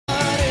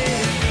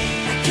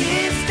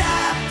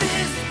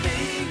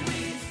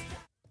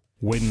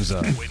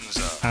Windsor,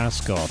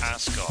 Ascot,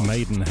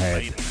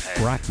 Maidenhead,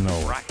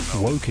 Bracknell,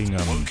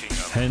 Wokingham,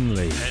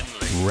 Henley,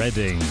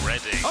 Reading.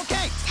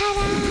 Okay.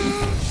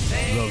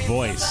 The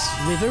voice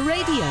River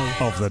Radio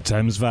of the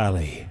Thames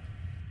Valley.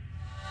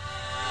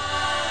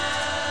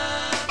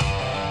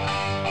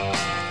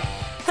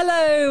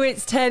 Hello,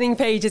 it's Turning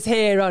Pages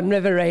here on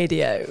River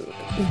Radio.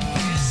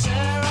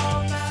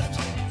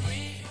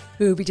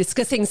 We'll be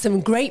discussing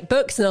some great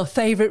books and our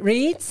favourite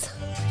reads.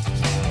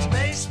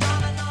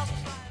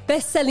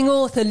 Best-selling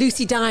author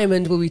Lucy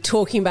Diamond will be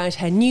talking about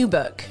her new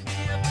book.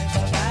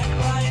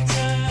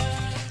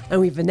 And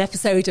we have an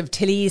episode of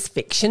Tilly's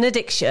Fiction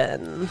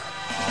Addiction.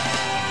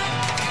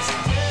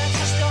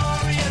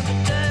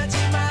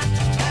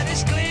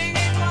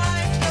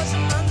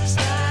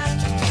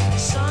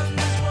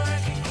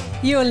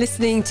 You're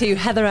listening to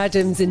Heather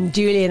Adams and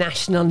Julian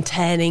Ashton on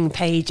Turning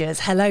Pages.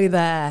 Hello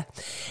there.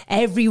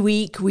 Every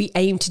week we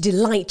aim to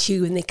delight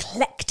you in the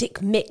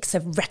eclectic mix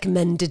of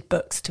recommended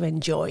books to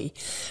enjoy,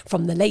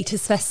 from the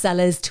latest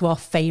bestsellers to our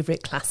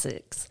favourite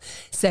classics.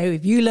 So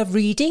if you love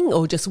reading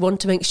or just want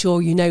to make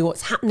sure you know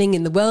what's happening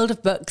in the world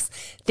of books,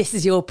 this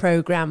is your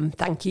programme.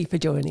 Thank you for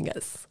joining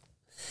us.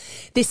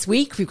 This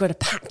week, we've got a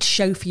packed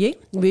show for you.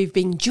 We've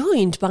been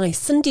joined by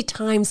Sunday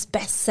Times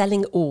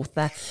best-selling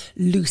author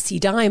Lucy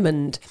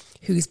Diamond,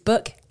 whose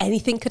book,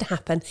 Anything Could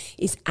Happen,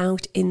 is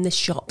out in the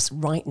shops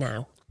right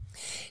now.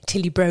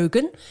 Tilly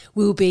Brogan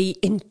will be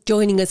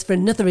joining us for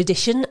another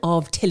edition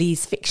of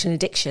Tilly's Fiction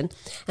Addiction,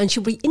 and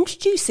she'll be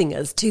introducing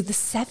us to The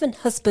Seven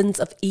Husbands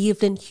of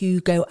Evelyn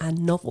Hugo, a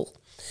novel.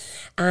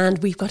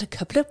 And we've got a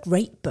couple of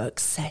great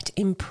books set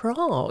in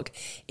Prague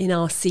in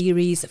our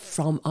series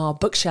From Our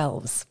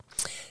Bookshelves.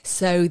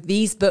 So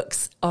these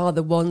books are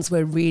the ones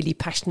we're really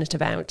passionate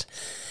about.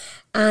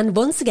 And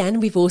once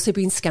again, we've also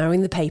been scouring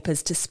the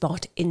papers to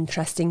spot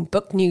interesting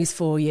book news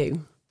for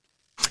you.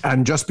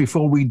 And just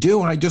before we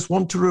do, I just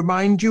want to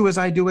remind you, as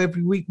I do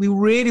every week, we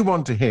really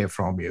want to hear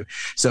from you.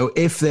 So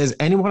if there's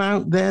anyone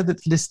out there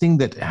that's listening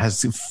that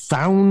has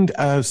found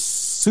a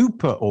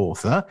super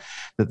author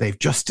that they've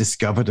just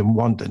discovered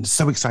and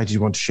so excited you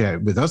want to share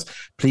it with us,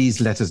 please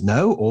let us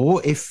know.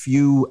 Or if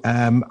you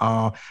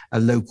are a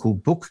local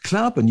book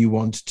club and you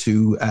want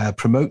to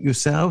promote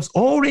yourselves,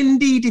 or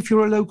indeed if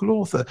you're a local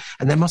author,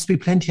 and there must be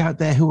plenty out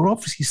there who are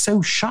obviously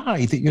so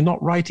shy that you're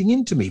not writing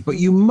into me, but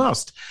you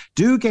must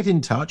do get in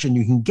touch, and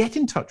you can get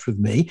in touch with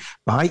me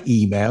by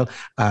email,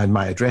 and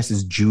my address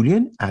is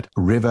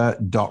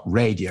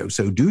julian@river.radio.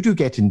 So do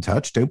get in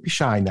touch. Don't be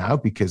shy now,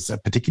 because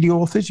particularly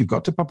authors, you've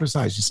got to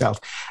publicise yourself.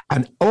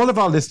 And all of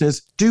our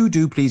listeners,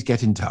 do please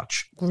get in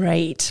touch.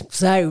 Great.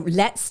 So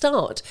let's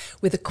start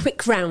with a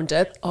quick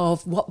roundup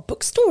of what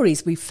book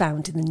stories we've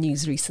found in the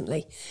news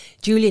recently.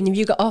 Julian, have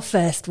you got our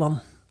first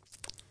one?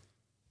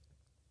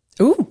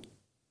 Ooh.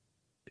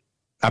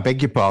 I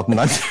beg your pardon.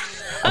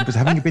 I was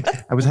having a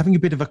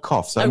bit of a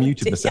cough, so I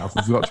muted myself.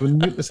 I forgot to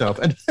unmute myself.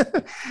 And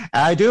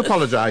I do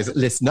apologise,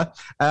 listener.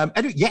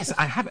 Anyway, yes,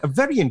 I have a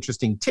very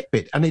interesting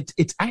tidbit, and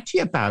it's actually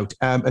about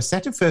a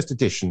set of first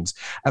editions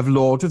of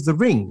Lord of the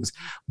Rings,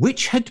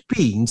 which had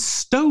been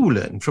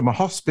stolen from a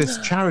hospice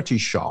charity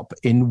shop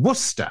in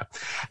Worcester.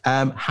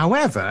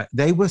 However,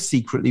 they were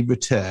secretly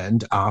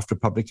returned after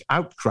public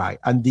outcry,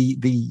 and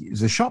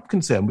the shop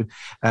concerned with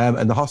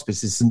and the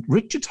hospice is St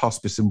Richard's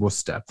Hospice in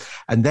Worcester,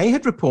 and they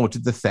had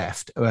reported the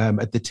theft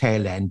at the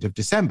tail end of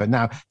December.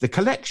 Now, the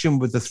collection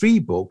with the three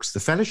books, The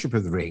Fellowship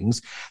of the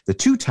Rings, The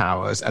Two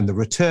Towers, and The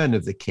Return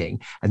of the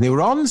King, and they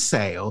were on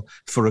sale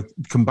for a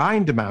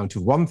combined amount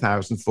of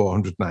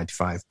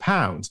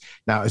 £1,495.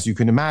 Now, as you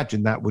can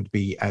imagine, that would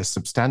be a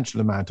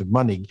substantial amount of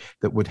money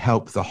that would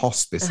help the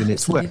hospice in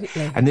its work.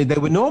 And they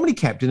were normally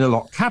kept in a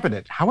locked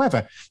cabinet.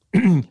 However,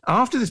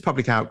 after this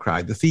public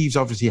outcry, the thieves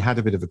obviously had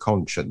a bit of a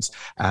conscience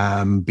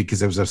because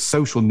there was a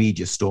social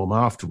media storm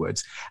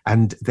afterwards,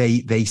 and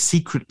they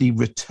secretly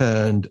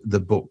returned the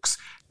books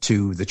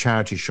to the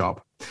charity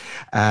shop,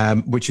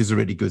 which is a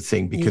really good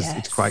thing, because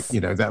it's quite,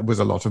 that was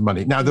a lot of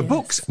money. Now, the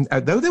books,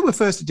 though they were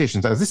first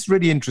editions, this is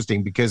really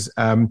interesting, because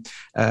though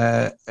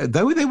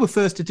they were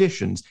first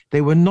editions,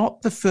 they were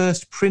not the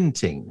first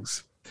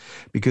printings,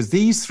 because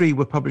these three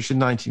were published in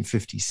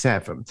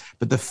 1957,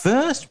 but the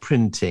first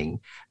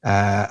printing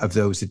of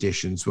those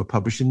editions were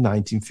published in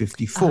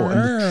 1954,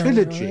 and the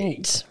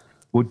trilogy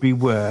would be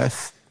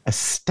worth a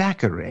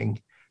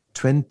staggering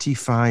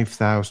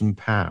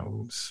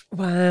 £25,000.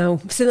 Wow.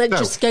 So that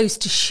just goes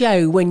to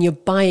show, when you're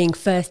buying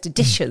first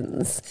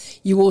editions,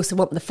 you also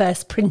want the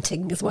first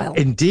printing as well.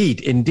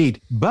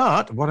 Indeed.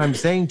 But what I'm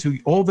saying to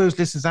all those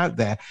listeners out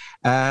there,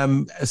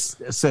 the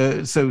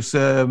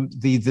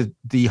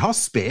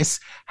hospice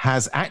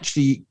has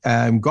actually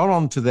gone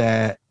on to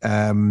their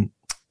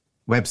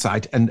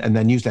website and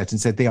their newsletter and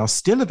said they are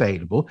still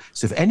available.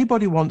 So if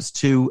anybody wants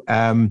to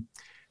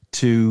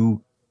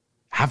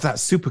have that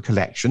super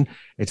collection.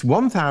 It's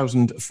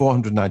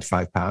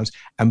 £1,495.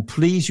 And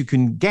please, you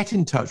can get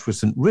in touch with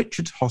St.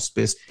 Richard's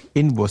Hospice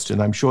in Worcester,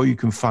 and I'm sure you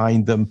can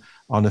find them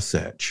on a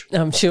search.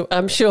 I'm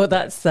sure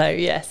that's so,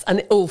 yes.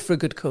 And all for a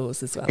good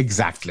cause as well.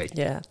 Exactly.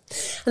 Yeah.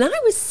 And I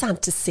was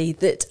sad to see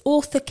that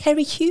author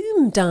Kerry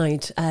Hume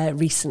died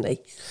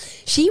recently.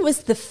 She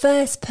was the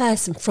first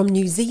person from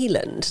New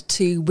Zealand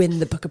to win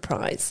the Booker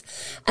Prize,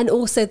 and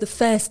also the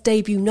first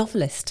debut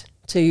novelist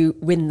to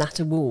win that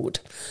award.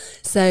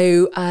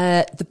 So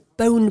The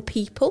Bone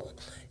People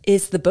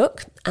is the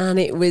book, and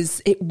it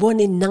won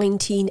in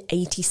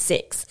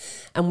 1986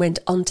 and went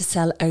on to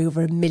sell over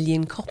 1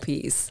 million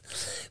copies.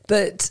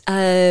 But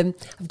I've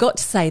got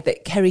to say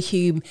that Kerry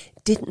Hume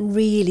didn't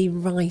really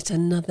write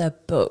another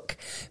book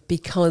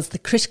because the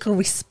critical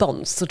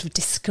response sort of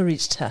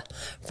discouraged her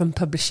from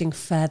publishing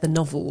further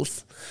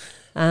novels.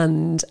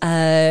 And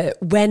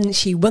when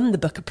she won the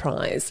Booker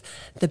Prize,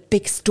 the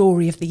big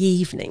story of the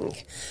evening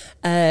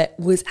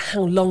was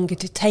how long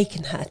it had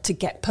taken her to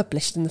get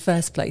published in the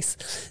first place.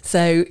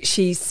 So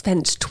she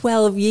spent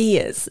 12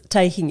 years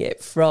taking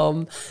it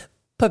from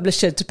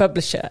publisher to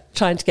publisher,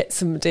 trying to get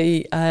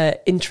somebody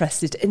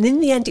interested. And in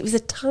the end, it was a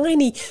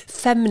tiny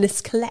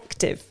feminist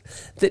collective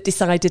that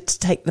decided to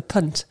take the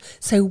punt.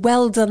 So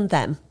well done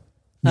them.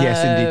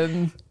 Yes,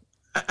 indeed.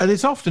 And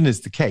it often is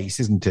the case,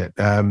 isn't it?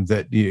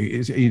 That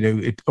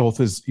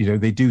authors,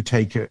 they do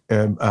take a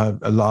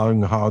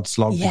long, hard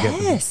slog to get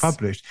them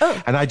published.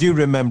 Oh. And I do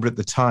remember at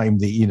the time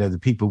the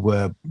people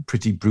were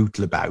pretty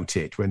brutal about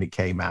it when it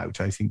came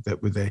out. I think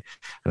that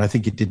and I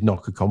think it did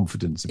knock a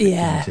confidence a bit.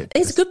 Yeah, didn't it?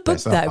 It's a good book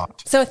though.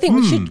 Heart. So I think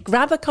we should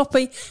grab a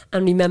copy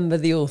and remember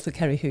the author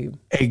Kerry Hume.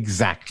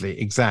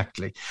 Exactly.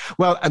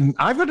 Well,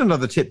 I've got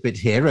another tidbit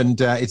here, and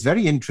it's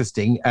very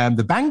interesting.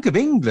 The Bank of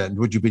England,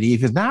 would you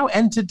believe, has now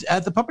entered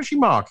the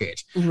publishing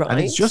market. Right. And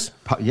it's just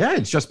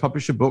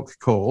published a book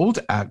called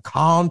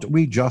Can't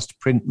We Just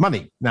Print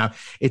Money? Now,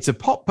 it's a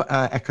pop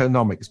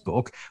economics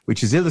book,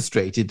 which is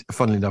illustrated,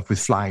 funnily enough, with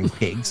flying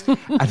pigs.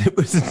 and it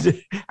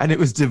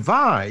was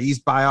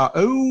devised by our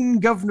own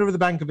Governor of the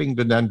Bank of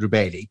England, Andrew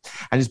Bailey,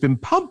 and it's been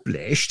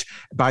published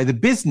by the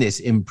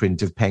business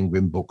imprint of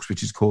Penguin Books,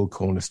 which is called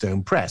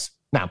Cornerstone Press.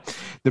 Now,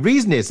 the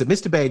reason is that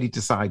Mr. Bailey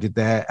decided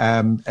that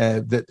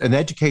an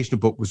educational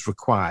book was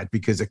required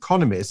because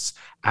economists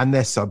and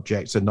their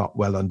subjects are not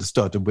well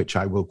understood, and which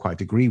I will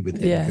quite agree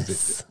with him,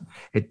 because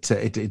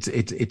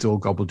it's all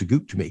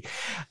gobbledygook to me.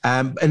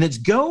 And its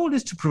goal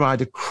is to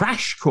provide a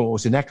crash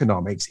course in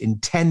economics in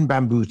 10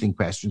 bamboozling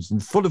questions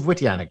and full of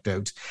witty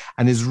anecdotes,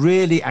 and is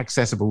really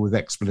accessible with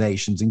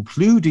explanations,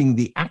 including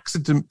the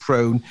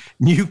accident-prone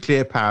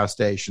nuclear power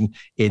station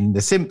in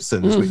The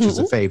Simpsons, which is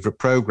a favourite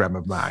programme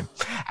of mine.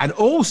 And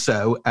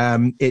also,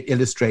 it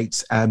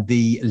illustrates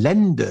the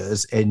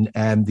lenders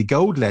the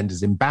gold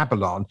lenders in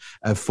Babylon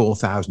of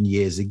 4,000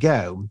 years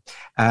ago,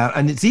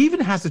 and it even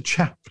has a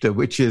chapter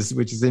which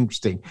is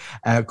interesting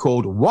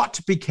called "What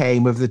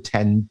Became of the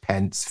 10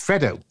 Pence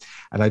Freddo?"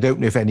 And I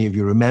don't know if any of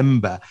you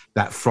remember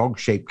that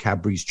frog-shaped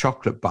Cadbury's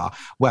chocolate bar.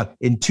 Well,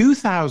 in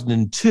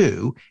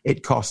 2002,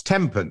 it cost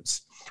 10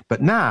 pence,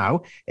 but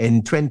now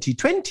in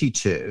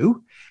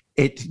 2022.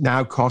 It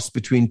now costs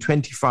between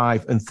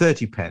 25 and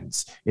 30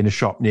 pence in a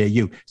shop near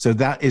you. So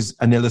that is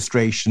an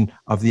illustration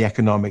of the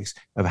economics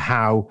of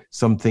how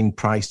something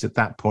priced at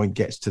that point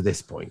gets to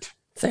this point.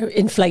 So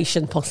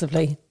inflation,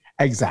 possibly.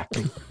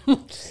 Exactly.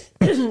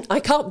 I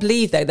can't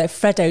believe, though, that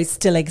Freddos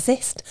still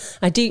exist.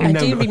 I do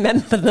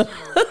remember them.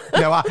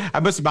 No, I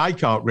must admit, I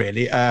can't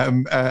really.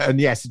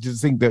 And yes, to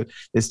think that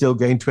they're still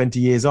going 20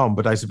 years on.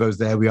 But I suppose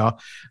there we are.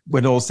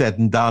 When all's said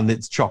and done,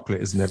 it's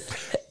chocolate, isn't it?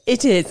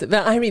 It is.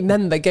 But I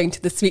remember going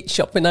to the sweet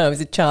shop when I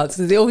was a child.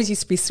 because there always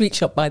used to be a sweet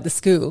shop by the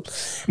school.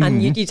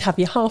 And you'd have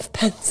your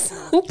halfpence.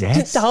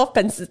 Yes. The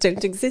halfpences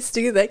don't exist,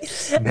 do they?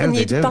 No, and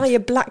you'd buy a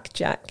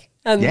blackjack.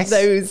 And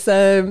those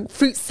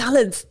fruit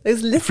salads,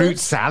 those little... Fruit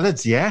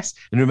salads, yes.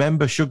 And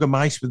remember Sugar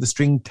Mice with a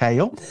string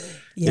tail?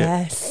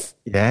 Yes.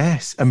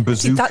 Yes. And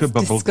Bazooka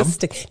bubblegum.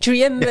 Disgusting. Do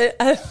you remember...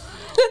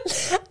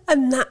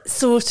 and that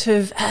sort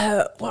of,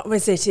 what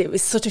was it? It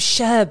was sort of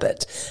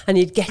sherbet, and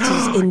you'd get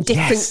it in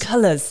different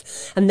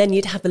colours, and then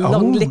you'd have the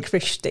long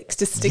licorice sticks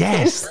to stick in.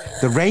 Yes,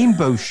 the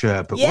rainbow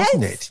sherbet,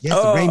 wasn't it?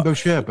 Yes, the rainbow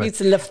sherbet. We used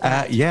to love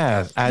that.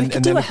 Yeah. And, we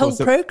could do a whole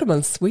programme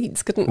on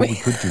sweets, couldn't we? We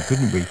could do,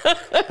 couldn't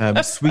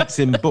we? Sweets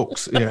in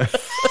books, yeah.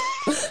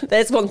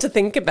 There's one to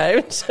think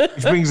about.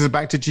 Which brings us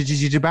back to Chitty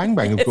Chitty Bang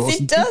Bang, of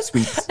course. It does.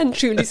 Sweets. And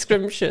Truly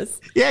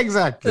Scrumptious. Yeah,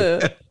 exactly.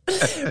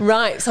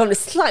 Right, so on a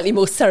slightly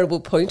more cerebral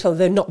point,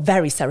 although not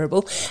very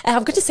cerebral,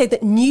 I've got to say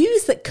that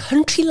news that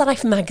Country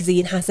Life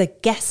magazine has a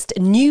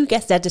new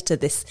guest editor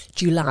this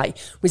July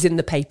was in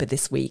the paper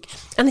this week,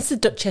 and it's the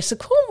Duchess of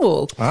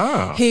Cornwall,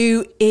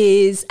 who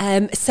is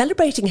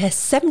celebrating her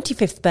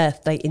 75th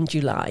birthday in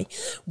July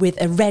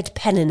with a red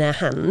pen in her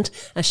hand,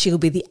 as she'll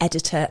be the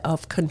editor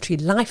of Country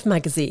Life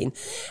magazine.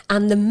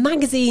 And the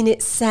magazine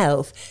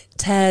itself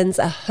turns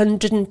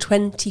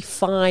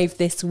 125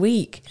 this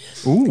week.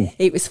 Ooh.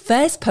 It was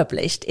first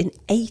published in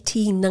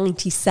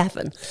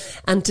 1897.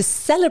 And to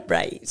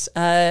celebrate,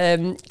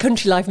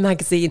 Country Life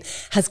magazine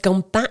has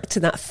gone back to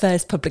that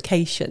first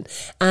publication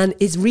and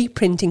is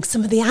reprinting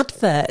some of the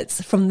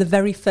adverts from the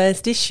very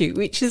first issue,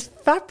 which is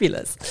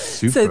fabulous.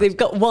 Super. So they've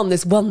got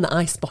there's one that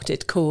I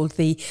spotted called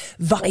the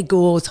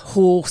Vigor's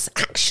Horse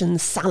Action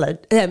Saddle.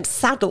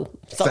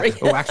 Sorry.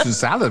 Oh, action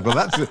salad. Well,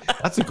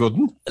 that's a good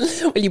one.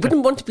 Well, you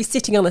wouldn't want to be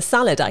sitting on a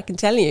salad, I can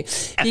tell you,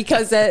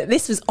 because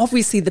this was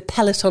obviously the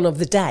peloton of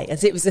the day,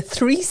 as it was a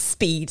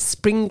 3-speed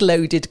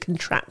spring-loaded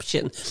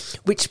contraption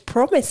which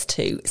promised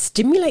to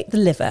stimulate the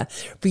liver,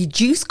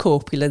 reduce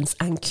corpulence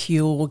and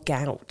cure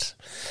gout.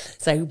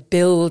 So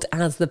billed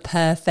as the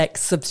perfect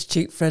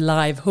substitute for a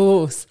live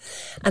horse.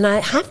 And I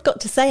have got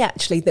to say,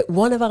 actually, that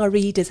one of our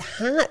listeners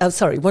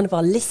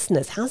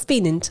has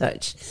been in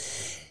touch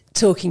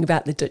talking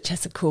about the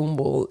Duchess of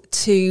Cornwall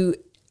to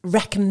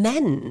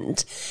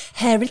recommend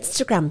her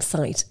Instagram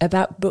site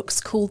about books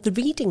called The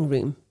Reading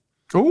Room.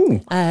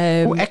 Oh,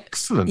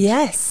 excellent.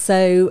 Yes.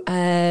 So,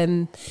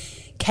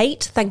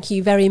 Kate, thank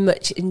you very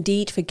much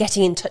indeed for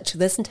getting in touch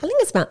with us and telling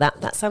us about that.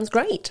 That sounds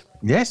great.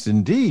 Yes,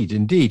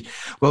 indeed.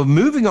 Well,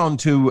 moving on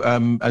to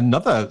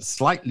another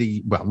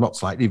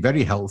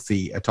very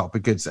healthy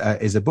topic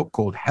is a book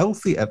called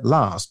Healthy at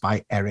Last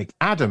by Eric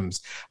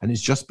Adams, and it's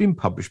just been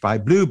published by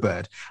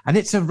Bluebird. And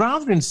it's a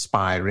rather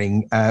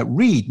inspiring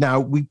read.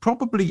 Now,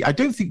 I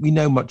don't think we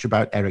know much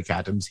about Eric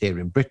Adams here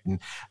in Britain,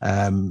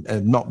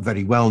 not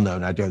very well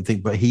known, I don't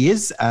think, but he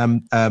is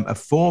a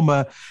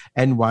former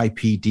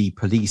NYPD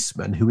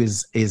policeman who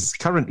is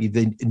currently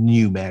the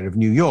new mayor of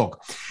New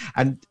York.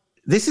 And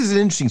this is an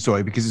interesting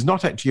story because it's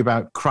not actually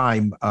about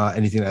crime or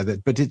anything like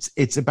that, but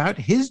it's about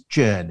his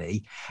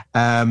journey,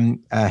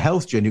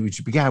 health journey,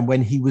 which began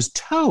when he was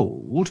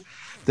told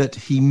that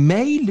he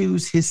may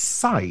lose his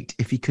sight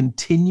if he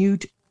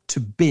continued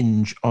to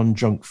binge on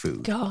junk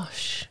food.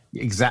 Gosh.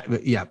 Exactly.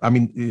 Yeah. I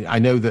mean, I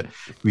know that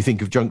we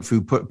think of junk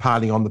food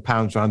piling on the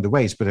pounds around the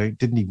waist, but I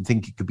didn't even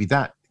think it could be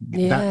that.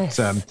 Yes.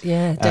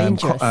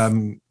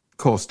 Dangerous.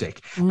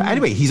 Caustic. But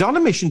anyway, he's on a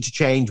mission to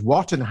change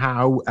what and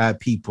how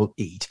people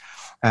eat.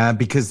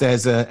 Because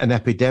there's an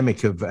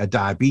epidemic of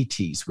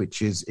diabetes,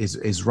 which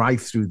is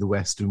rife through the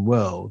Western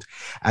world.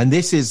 And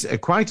this is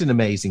quite an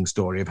amazing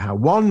story of how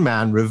one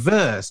man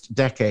reversed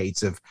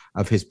decades of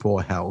his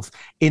poor health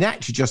in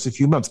actually just a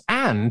few months.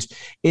 And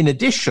in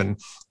addition,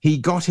 he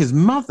got his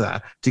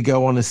mother to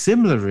go on a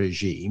similar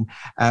regime,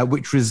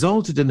 which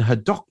resulted in her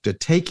doctor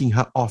taking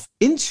her off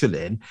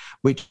insulin,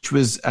 which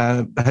was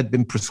had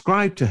been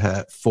prescribed to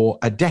her for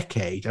a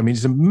decade. I mean,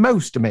 it's a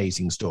most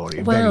amazing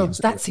story. Wow,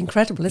 that's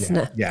incredible, isn't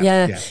it?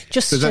 Yeah.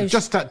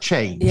 Just that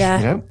change. Yeah,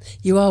 you know?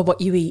 You are what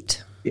you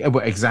eat. Yeah,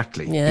 well,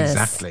 exactly. Yes.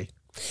 Exactly.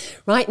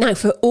 Right now,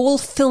 for all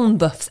film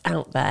buffs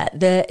out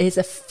there is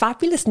a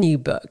fabulous new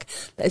book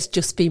that has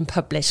just been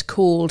published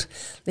called,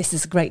 this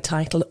is a great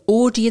title,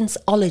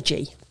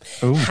 Audienceology.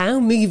 Ooh.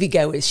 How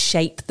moviegoers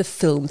shape the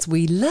films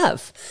we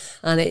love.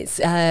 And it's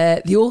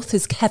the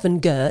author's Kevin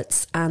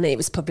Gertz, and it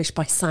was published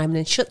by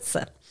Simon &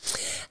 Schuster.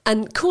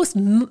 And of course,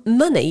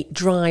 money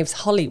drives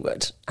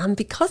Hollywood. And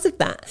because of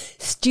that,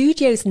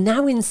 studios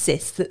now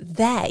insist that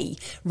they,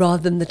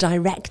 rather than the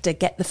director,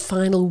 get the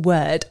final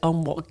word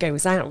on what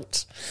goes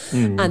out.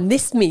 And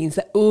this means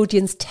that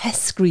audience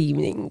test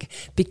screening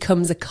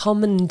becomes a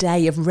common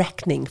day of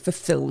reckoning for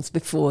films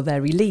before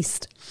they're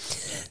released.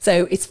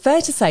 So it's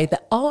fair to say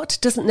that art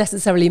doesn't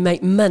necessarily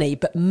make money,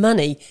 but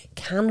money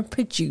can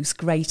produce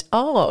great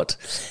art.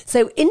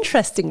 So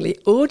interestingly,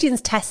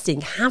 audience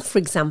testing have, for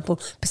example,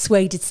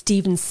 persuaded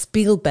Steven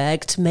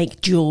Spielberg to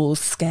make Jaws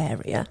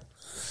scarier.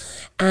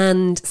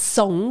 And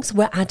songs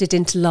were added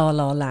into La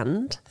La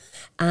Land.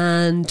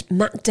 And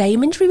Matt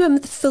Damon, do you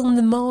remember the film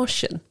The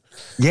Martian?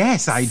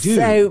 Yes, I do.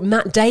 So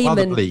Matt Damon,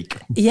 rather bleak.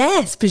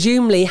 Yes,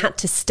 presumably had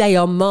to stay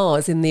on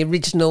Mars in the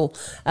original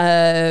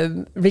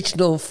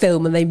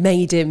film, and they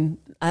made him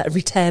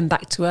return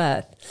back to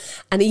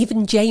Earth. And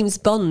even James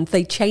Bond,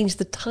 they changed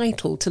the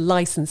title to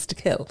License to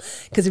Kill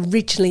because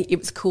originally it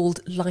was called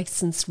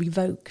License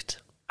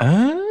Revoked.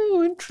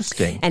 Oh,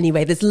 interesting.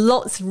 Anyway, there's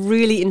lots of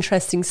really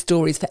interesting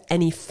stories for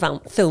any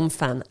film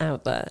fan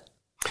out there.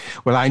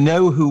 Well, I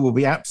know who will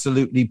be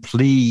absolutely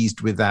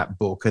pleased with that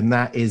book, and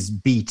that is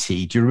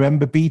BT. Do you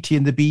remember BT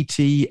and the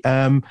BT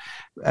adverts?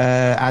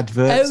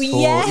 Oh,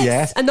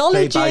 yes.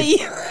 Anology.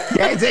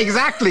 Yes,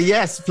 exactly.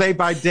 Yes, played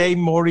by Dame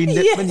Maureen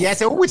Lipman.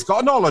 Yes, it's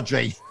got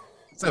anology.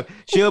 So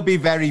she'll be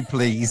very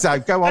pleased. So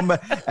go on,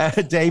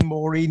 Dame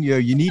Maureen.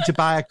 You need to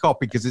buy a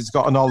copy because it's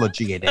got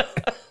anology in it.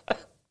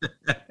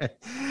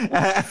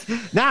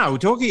 Now,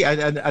 talking,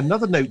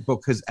 another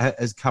notebook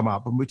has come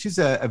up, and which is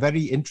a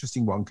very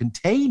interesting one,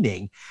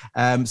 containing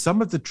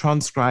some of the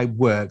transcribed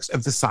works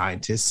of the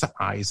scientist Sir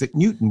Isaac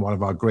Newton, one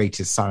of our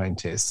greatest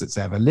scientists that's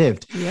ever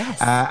lived.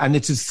 Yes. And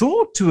it is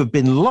thought to have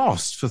been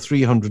lost for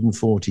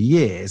 340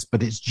 years,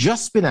 but it's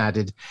just been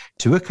added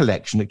to a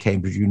collection at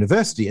Cambridge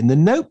University. And the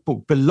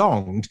notebook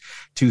belonged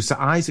to Sir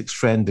Isaac's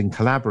friend and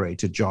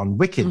collaborator, John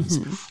Wickens,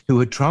 who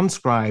had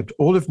transcribed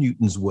all of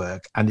Newton's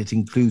work, and it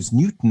includes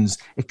Newton's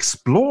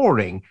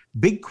exploring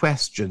big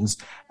questions,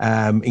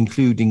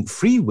 including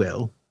free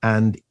will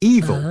and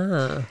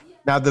evil.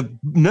 Now, the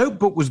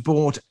notebook was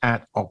bought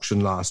at auction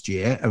last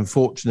year and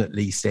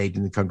fortunately stayed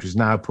in the country, is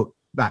now put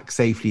back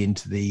safely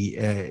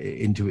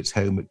into its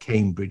home at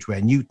Cambridge, where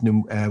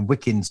Newton and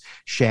Wickens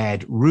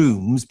shared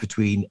rooms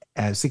between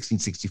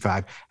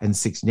 1665 and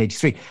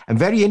 1683. And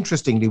very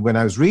interestingly, when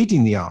I was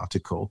reading the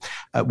article,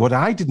 what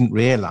I didn't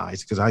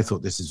realize, because I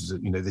thought this is,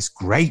 this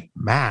great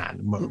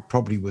man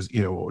probably was,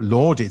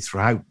 lauded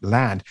throughout the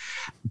land,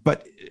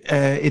 but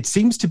it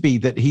seems to be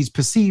that he's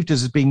perceived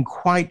as being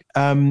quite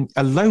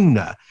a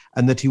loner,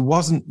 and that he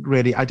wasn't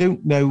really, I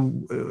don't know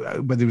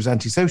whether he was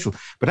antisocial,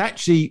 but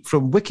actually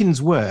from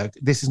Wickens' work,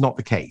 this is not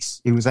the case.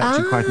 He was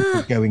actually quite an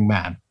outgoing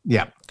man.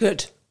 Yeah.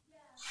 Good.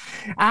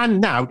 And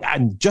now,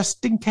 and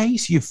just in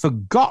case you've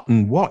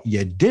forgotten what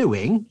you're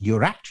doing,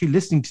 you're actually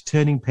listening to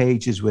Turning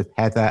Pages with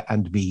Heather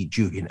and me,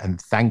 Julian,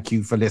 and thank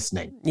you for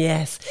listening.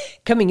 Yes.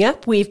 Coming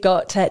up, we've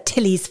got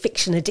Tilly's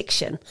Fiction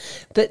Addiction.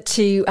 But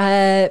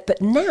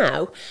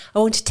now I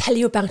want to tell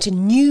you about a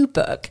new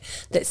book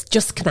that's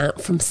just come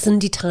out from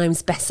Sunday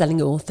Times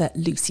bestselling author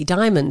Lucy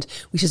Diamond,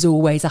 which is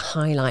always a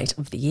highlight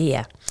of the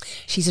year.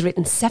 She's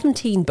written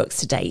 17 books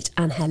to date,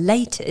 and her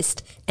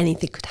latest,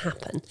 Anything Could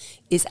Happen,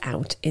 is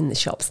out in the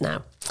shops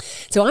now.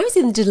 So I was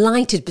in the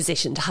delighted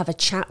position to have a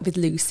chat with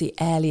Lucy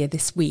earlier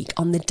this week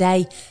on the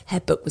day her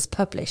book was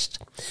published.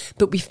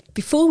 But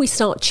before we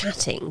start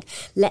chatting,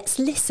 let's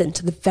listen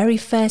to the very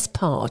first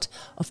part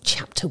of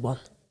chapter 1.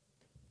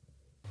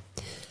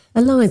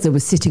 Eliza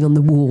was sitting on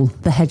the wall,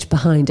 the hedge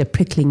behind her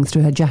prickling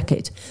through her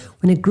jacket,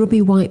 when a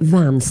grubby white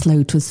van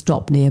slowed to a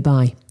stop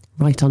nearby,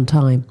 right on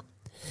time.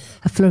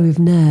 A flurry of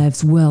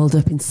nerves whirled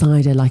up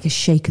inside her like a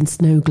shaken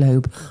snow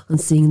globe on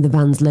seeing the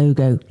van's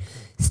logo,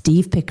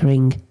 Steve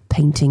Pickering,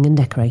 Painting and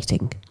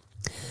Decorating.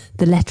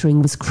 The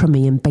lettering was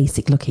crummy and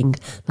basic looking,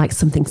 like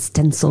something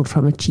stenciled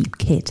from a cheap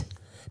kit.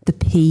 The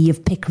P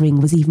of Pickering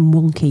was even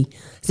wonky,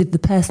 as if the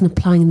person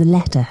applying the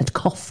letter had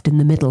coughed in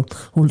the middle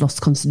or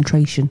lost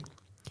concentration.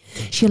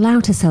 She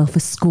allowed herself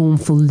a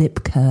scornful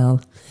lip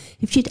curl.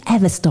 If she'd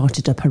ever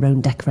started up her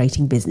own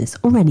decorating business,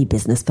 or any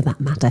business for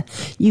that matter,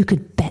 you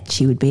could bet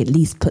she would be at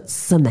least put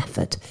some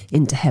effort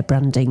into her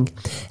branding.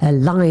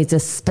 Eliza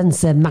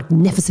Spencer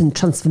Magnificent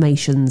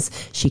Transformations,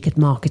 she could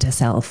market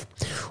herself.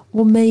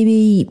 Or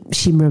maybe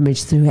she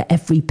rummaged through her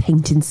every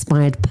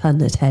paint-inspired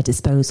pun at her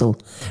disposal.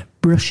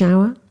 Brush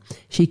Hour?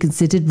 She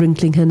considered,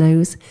 wrinkling her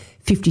nose.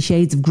 50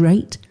 Shades of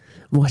Great?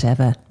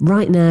 Whatever.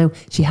 Right now,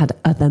 she had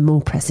other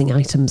more pressing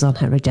items on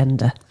her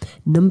agenda.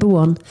 Number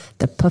 1,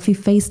 the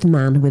puffy-faced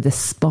man with a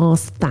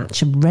sparse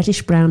thatch of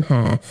reddish-brown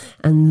hair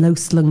and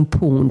low-slung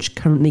paunch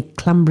currently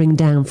clambering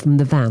down from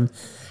the van,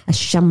 as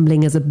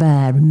shambling as a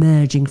bear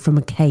emerging from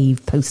a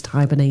cave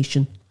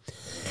post-hibernation.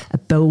 A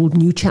bold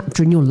new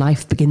chapter in your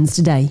life begins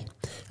today.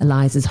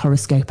 Eliza's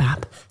horoscope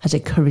app had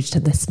encouraged her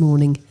this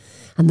morning,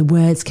 and the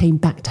words came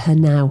back to her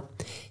now.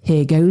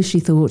 Here goes, she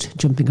thought,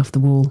 jumping off the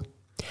wall.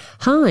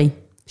 Hi,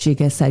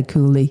 Shiga said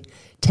coolly,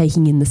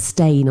 taking in the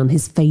stain on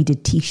his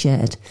faded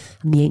T-shirt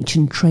and the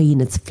ancient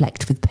trainers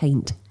flecked with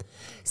paint.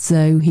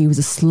 So he was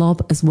a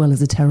slob as well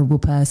as a terrible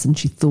person,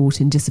 she thought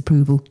in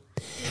disapproval.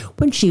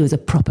 When she was a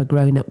proper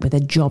grown-up with a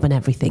job and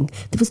everything,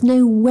 there was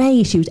no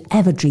way she would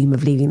ever dream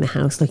of leaving the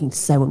house looking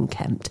so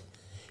unkempt.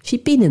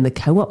 She'd been in the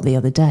co-op the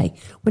other day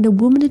when a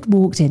woman had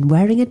walked in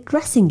wearing a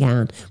dressing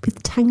gown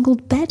with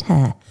tangled bed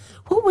hair.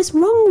 What was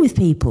wrong with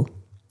people?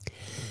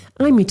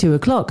 I'm your 2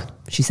 o'clock,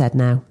 she said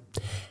now.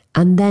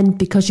 And then,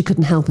 because she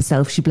couldn't help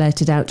herself, she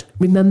blurted out,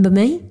 "Remember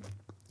me?"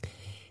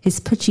 His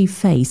pudgy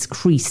face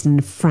creased in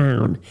a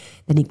frown.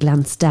 Then he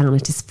glanced down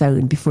at his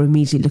phone before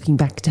immediately looking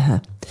back to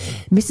her.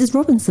 "Mrs.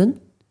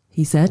 Robinson?"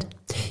 he said.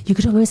 You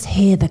could almost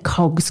hear the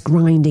cogs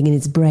grinding in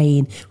his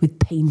brain with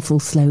painful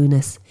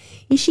slowness.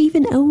 Is she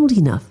even old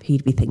enough,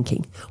 he'd be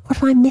thinking.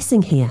 What am I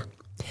missing here?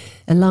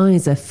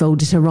 Eliza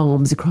folded her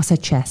arms across her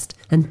chest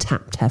and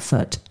tapped her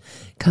foot.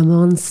 Come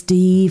on,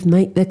 Steve,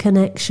 make the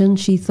connection,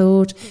 she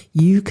thought.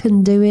 You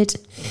can do it.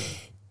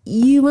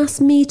 You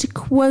asked me to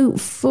quote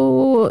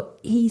for,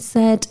 he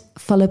said,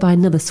 followed by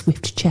another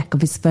swift check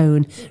of his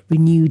phone,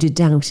 renewed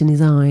doubt in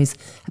his eyes.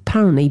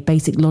 Apparently,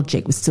 basic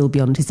logic was still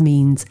beyond his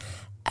means.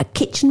 A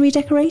kitchen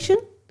redecoration?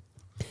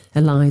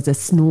 Eliza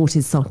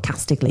snorted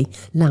sarcastically,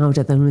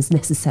 louder than was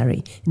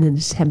necessary, in an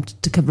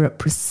attempt to cover up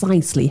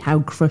precisely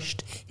how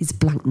crushed his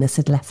blankness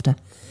had left her,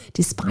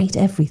 despite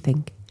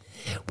everything.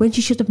 When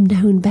she should have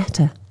known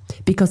better,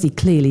 because he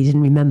clearly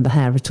didn't remember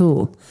her at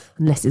all,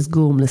 unless his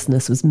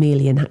gormlessness was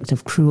merely an act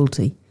of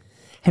cruelty.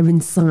 Her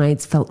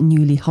insides felt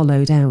newly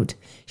hollowed out.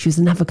 She was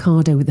an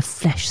avocado with the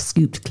flesh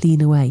scooped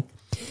clean away.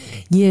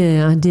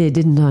 "Yeah, I did,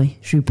 didn't I?"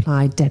 she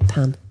replied,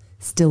 deadpan.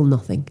 Still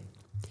nothing.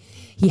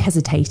 He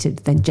hesitated,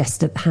 then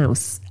gestured at the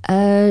house.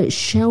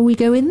 Shall we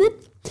go in then?"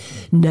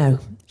 "No,"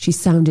 she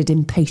sounded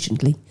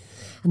impatiently.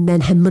 And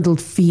then her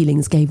muddled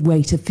feelings gave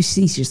way to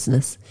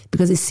facetiousness,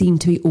 because it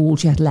seemed to be all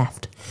she had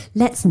left.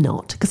 "Let's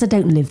not, because I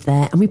don't live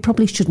there, and we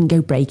probably shouldn't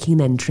go breaking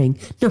and entering,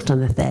 not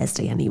on a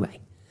Thursday anyway."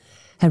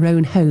 Her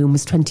own home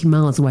was 20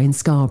 miles away in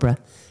Scarborough.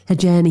 Her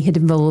journey had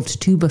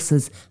involved 2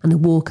 buses and a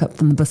walk up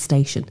from the bus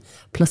station,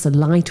 plus a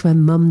lie to her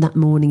mum that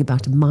morning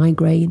about a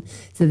migraine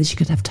so that she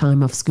could have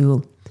time off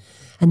school.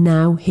 And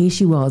now here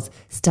she was,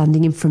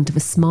 standing in front of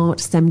a smart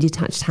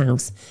semi-detached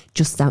house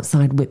just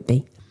outside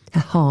Whitby, her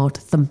heart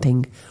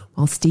thumping,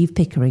 while Steve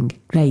Pickering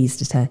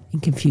gazed at her in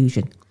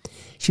confusion.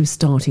 She was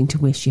starting to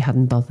wish she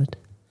hadn't bothered.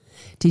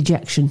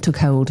 Dejection took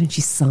hold and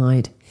she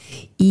sighed.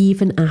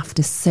 Even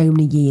after so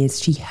many years,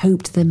 she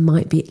hoped there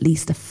might be at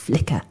least a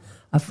flicker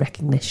of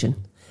recognition.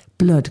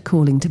 Blood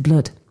calling to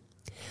blood.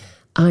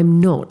 "I'm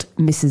not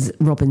Mrs.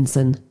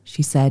 Robinson,"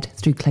 she said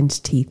through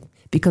clenched teeth,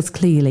 because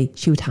clearly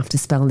she would have to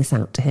spell this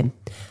out to him.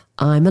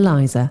 "I'm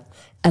Eliza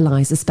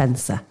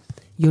Spencer,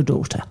 your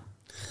daughter."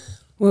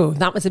 Whoa,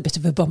 that was a bit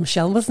of a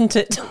bombshell, wasn't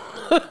it?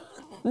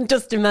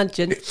 Just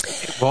imagine.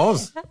 It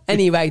was.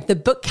 Anyway, the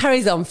book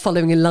carries on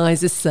following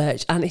Eliza's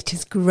search, and it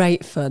is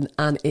great fun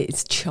and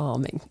it's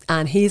charming.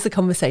 And here's a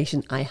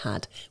conversation I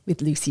had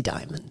with Lucy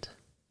Diamond.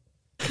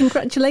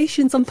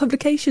 Congratulations on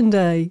publication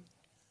day.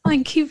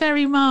 Thank you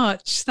very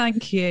much.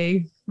 Thank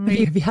you.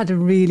 Have you had a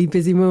really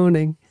busy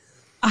morning?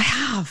 I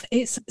have.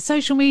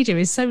 Social media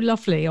is so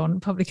lovely on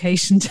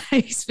publication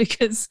days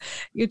because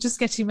you're just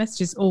getting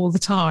messages all the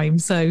time.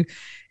 So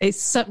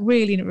it's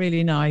really,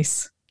 really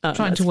nice.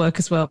 Trying to work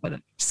as well,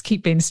 but just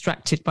keep being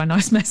distracted by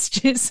nice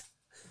messages.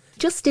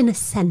 Just in a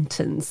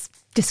sentence,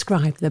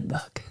 describe the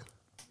book.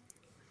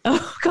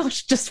 Oh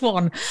gosh, just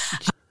one.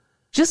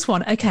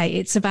 Okay,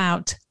 it's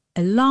about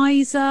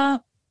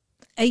Eliza,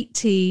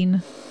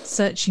 18,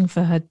 searching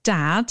for her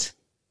dad,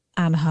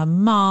 and her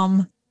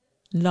mum,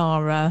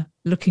 Lara,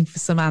 looking for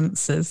some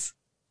answers.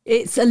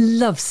 It's a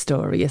love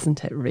story,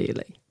 isn't it,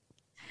 really?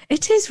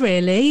 It is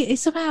really.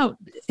 It's about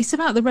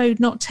the road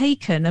not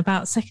taken,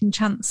 about second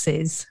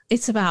chances.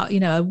 It's about,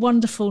 a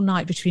wonderful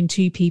night between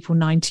 2 people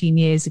 19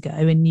 years ago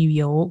in New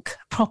York,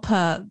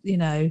 proper,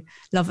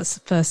 love at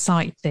first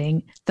sight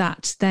thing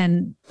that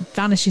then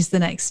vanishes the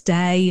next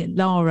day.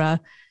 Lara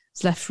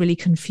is left really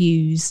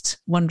confused,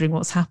 wondering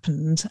what's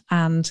happened.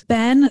 And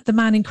Ben, the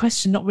man in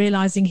question, not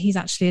realising he's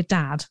actually a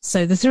dad.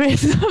 So the 3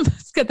 of them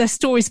get their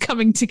stories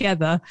coming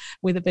together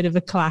with a bit of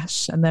a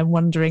clash and then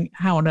wondering,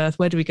 how on earth,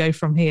 where do we go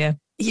from here?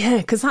 Yeah,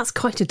 because that's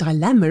quite a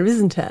dilemma,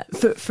 isn't it?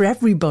 For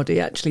everybody,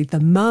 actually. The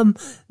mum,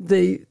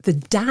 the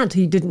dad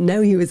who didn't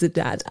know he was a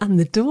dad, and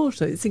the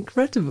daughter. It's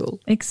incredible.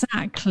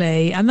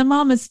 Exactly. And the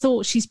mum has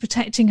thought she's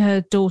protecting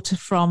her daughter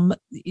from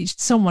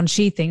someone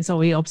she thinks,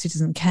 he obviously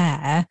doesn't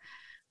care.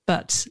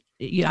 But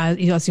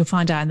as you'll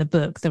find out in the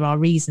book, there are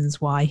reasons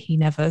why he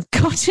never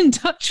got in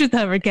touch with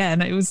her again.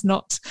 It was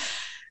not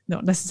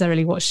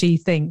necessarily what she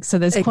thinks. So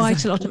there's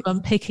quite a lot of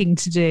unpicking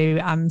to do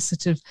and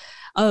sort of,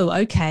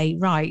 okay,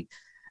 right.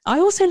 I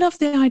also love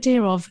the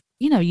idea of,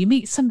 you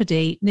meet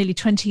somebody nearly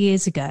 20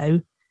 years ago,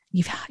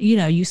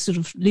 you sort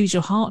of lose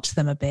your heart to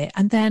them a bit,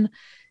 and then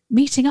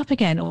meeting up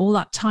again all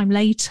that time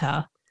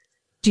later.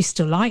 Do you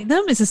still like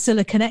them? Is there still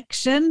a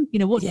connection?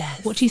 What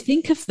do you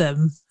think of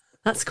them?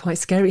 That's quite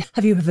scary.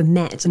 Have you ever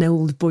met an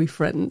old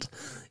boyfriend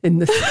in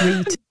the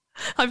street?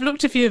 I've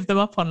looked a few of them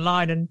up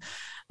online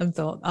and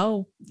thought,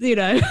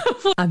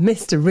 I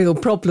missed a real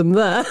problem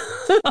there.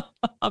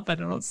 I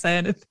better not say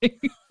anything.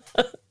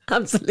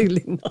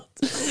 Absolutely not.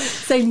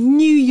 So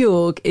New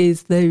York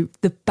is the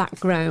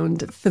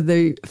background for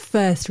the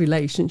first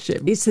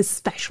relationship. It's a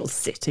special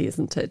city,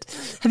 isn't it?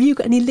 Have you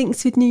got any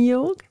links with New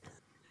York?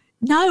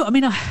 No,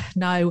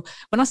 no.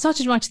 When I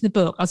started writing the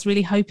book, I was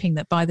really hoping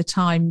that by the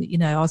time,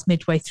 I was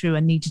midway through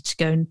and needed to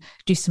go and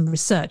do some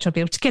research, I'd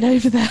be able to get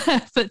over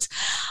there. But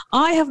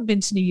I haven't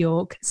been to New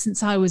York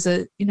since I was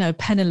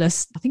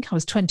penniless. I think I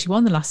was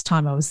 21 the last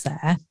time I was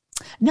there.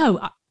 No,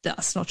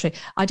 that's not true.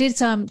 I did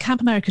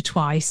Camp America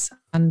twice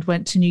and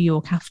went to New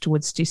York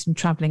afterwards to do some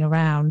travelling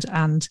around.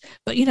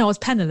 But I was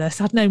penniless.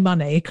 I had no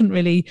money.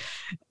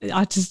 I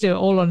had to do it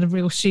all on a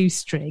real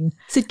shoestring.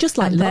 So just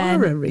like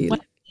Lara, really?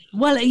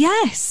 Well,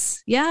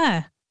 yes.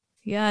 Yeah,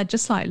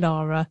 just like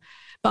Lara.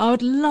 But I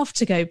would love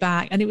to go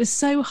back. And it was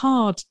so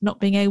hard not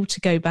being able to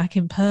go back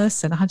in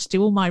person. I had to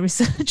do all my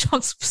research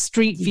on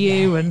Street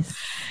View and,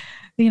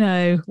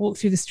 walk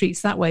through the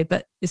streets that way.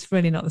 But it's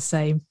really not the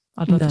same.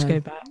 I'd love to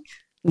go back.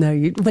 No,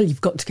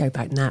 you've got to go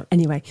back now.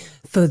 Anyway,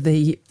 for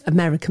the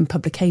American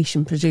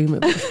publication,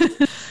 presumably.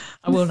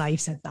 I will now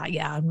you've said that.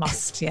 Yeah, I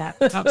must. Yeah,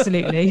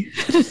 absolutely.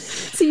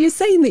 So you're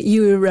saying that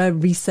you were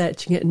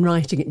researching it and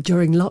writing it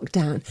during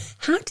lockdown.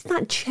 How did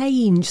that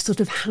change sort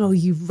of how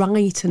you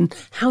write and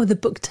how the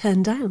book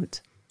turned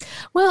out?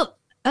 Well,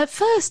 at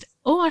first,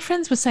 all my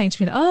friends were saying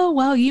to me, oh,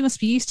 well, you must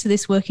be used to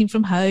this working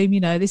from home.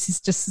 This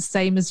is just the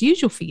same as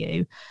usual for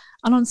you.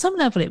 And on some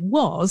level it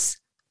was,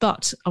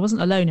 but I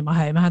wasn't alone in my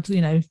home. I had,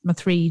 my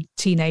 3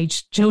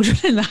 teenage children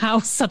in the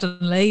house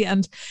suddenly,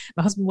 and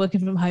my husband working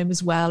from home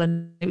as well.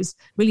 And it was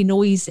really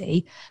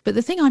noisy. But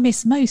the thing I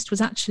missed most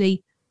was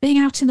actually being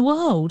out in the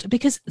world,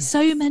 because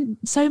so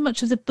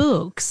much of the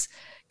books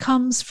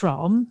comes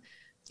from,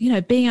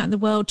 being out in the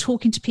world,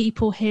 talking to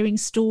people, hearing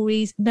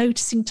stories,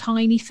 noticing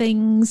tiny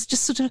things,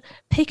 just sort of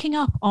picking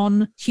up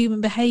on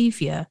human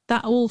behaviour.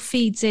 That all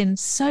feeds in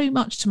so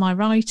much to my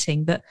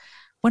writing that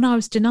when I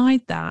was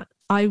denied that,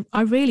 I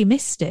really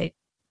missed it.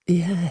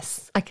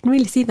 Yes, I can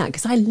really see that,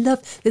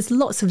 because there's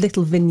lots of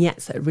little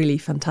vignettes that are really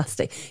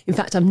fantastic. In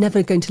fact, I'm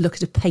never going to look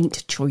at a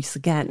paint choice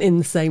again in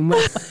the same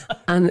way.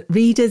 And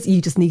readers, you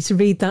just need to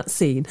read that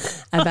scene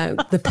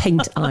about the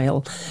paint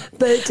aisle.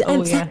 But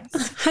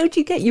how do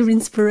you get your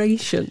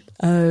inspiration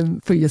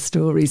for your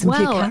stories? And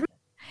for your characters?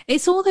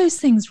 It's all those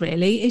things,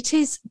 really. It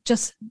is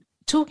just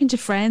talking to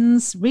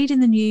friends, reading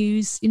the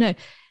news,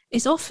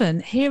 It's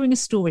often hearing a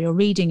story or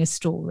reading a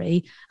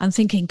story and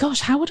thinking,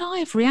 gosh, how would I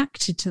have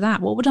reacted to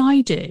that? What would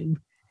I do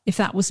if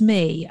that was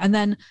me? And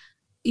then,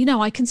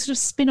 I can sort of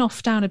spin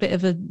off down a bit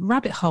of a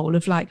rabbit hole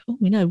of like,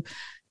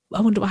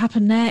 I wonder what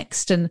happened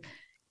next. And,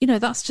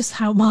 that's just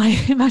how my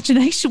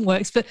imagination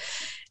works. But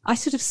I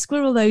sort of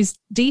squirrel those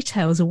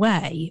details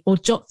away or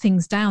jot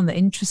things down that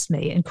interest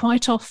me. And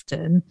quite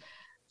often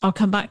I'll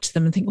come back to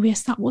them and think, oh,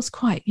 yes, that was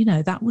quite,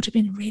 that would have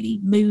been really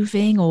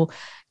moving, or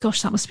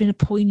gosh, that must have been a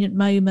poignant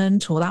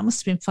moment, or that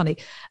must have been funny.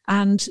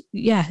 And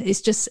yeah,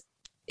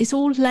 it's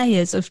all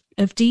layers of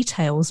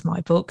details, my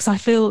books. I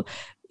feel,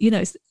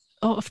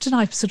 often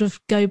I sort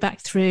of go back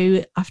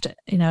through after,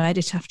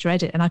 edit after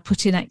edit, and I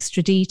put in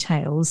extra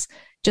details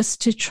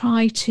just to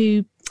try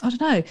to,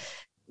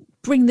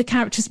 bring the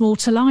characters more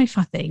to life,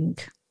 I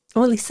think.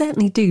 Well, they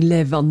certainly do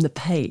live on the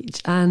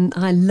page. And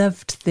I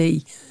loved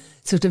the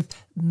sort of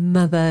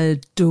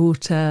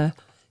mother-daughter,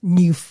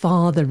 new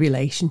father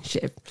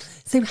relationship.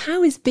 So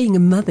how has being a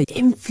mother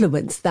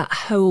influenced that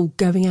whole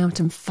going out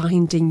and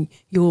finding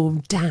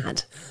your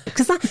dad?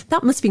 Because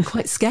that must have been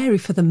quite scary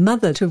for the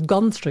mother to have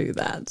gone through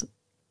that.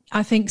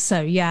 I think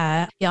so,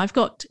 yeah. Yeah, I've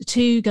got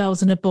 2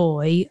 girls and a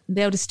boy.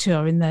 The eldest 2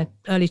 are in their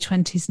early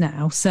 20s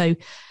now. So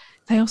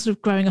they are sort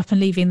of growing up and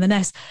leaving the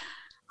nest.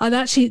 And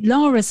actually,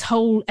 Lara's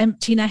whole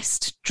empty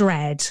nest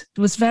dread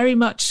was very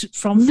much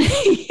from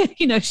me.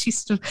 She's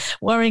sort of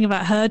worrying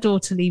about her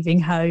daughter leaving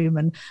home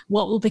and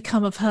what will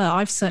become of her.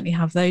 I've certainly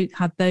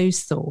had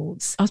those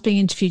thoughts. I was being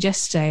interviewed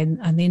yesterday,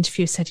 and the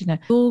interviewer said,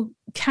 your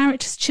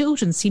character's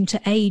children seem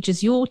to age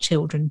as your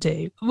children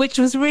do, which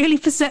was really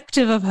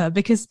perceptive of her,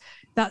 because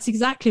that's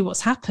exactly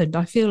what's happened.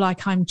 I feel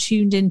like I'm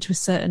tuned into a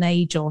certain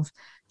age of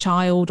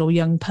child or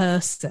young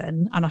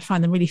person, and I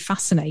find them really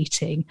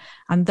fascinating,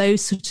 and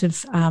those sort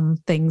of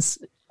things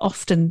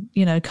often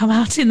come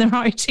out in the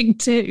writing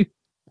too.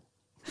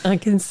 I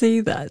can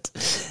see that.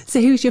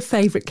 So who's your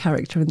favourite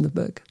character in the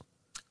book?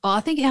 I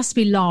think it has to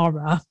be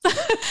Lara.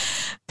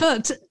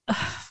 But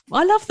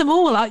I love them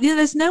all.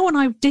 There's no one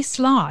I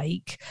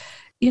dislike.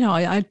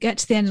 I get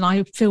to the end and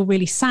I feel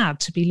really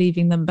sad to be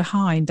leaving them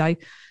behind.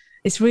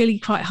 It's really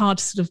quite hard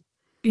to sort of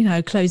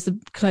close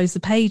the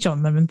page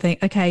on them and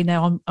think, okay,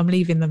 no, I'm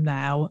leaving them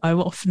now. I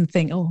often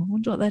think, oh, I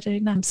wonder what they're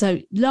doing now. So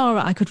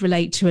Lara I could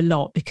relate to a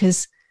lot,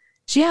 because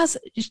she has,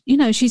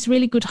 she's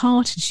really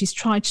good-hearted. She's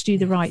tried to do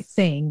the right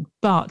thing,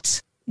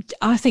 but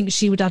I think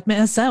she would admit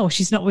herself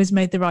she's not always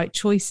made the right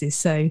choices.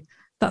 So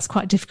that's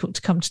quite difficult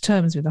to come to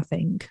terms with, I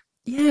think.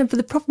 Yeah, but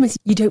the problem is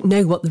you don't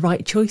know what the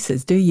right choice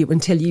is, do you,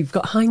 until you've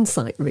got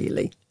hindsight,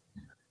 really?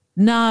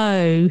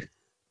 No,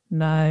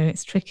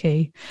 it's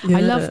tricky. Yeah.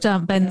 I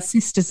loved Ben's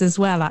sisters as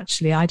well,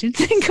 actually. I did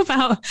think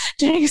about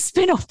doing a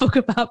spin-off book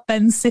about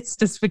Ben's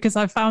sisters because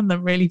I found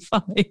them really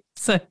funny.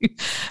 So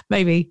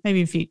maybe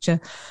in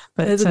future.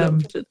 But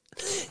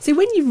so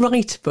when you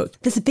write a book,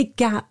 there's a big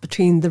gap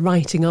between the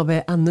writing of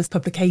it and the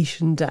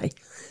publication day.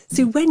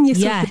 So when you're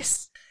sort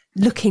of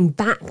looking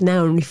back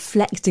now and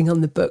reflecting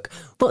on the book,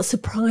 what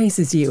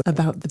surprises you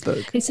about the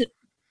book?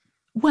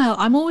 Well,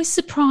 I'm always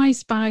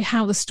surprised by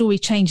how the story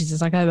changes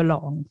as I go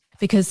along,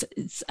 because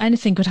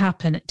anything could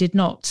happen. It did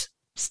not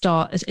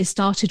start. It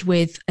started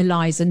with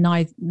Eliza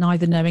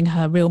neither knowing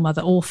her real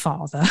mother or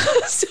father.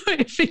 So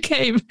it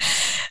became,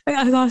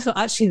 I thought,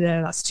 actually,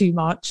 no, that's too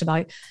much. And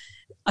I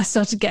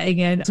started getting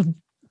in some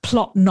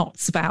plot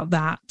knots about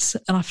that.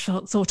 And I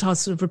thought I was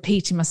sort of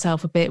repeating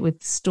myself a bit with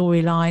the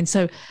storyline.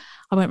 So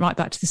I went right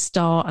back to the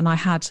start, and I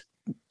had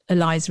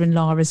Eliza and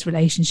Lara's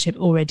relationship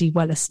already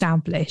well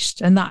established.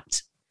 And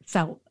that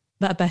felt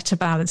a better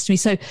balance to me.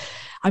 So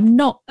I'm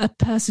not a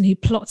person who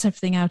plots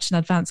everything out in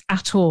advance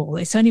at all.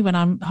 It's only when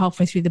I'm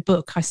halfway through the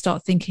book I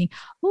start thinking,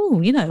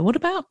 what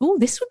about,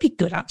 this would be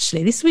good,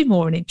 actually. This would be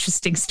more an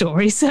interesting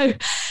story. So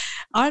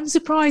I'm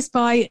surprised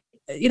by,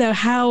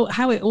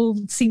 how it all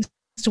seems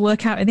to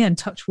work out in the end,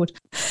 touch wood.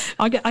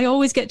 I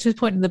always get to a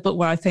point in the book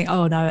where I think,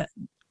 oh, no,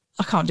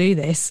 I can't do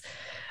this.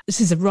 this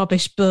is a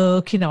rubbish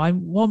book.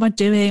 What am I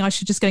doing? I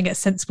should just go and get a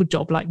sensible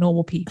job like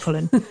normal people.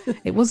 And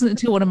it wasn't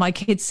until one of my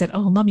kids said,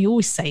 "Oh, Mum, you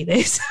always say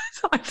this."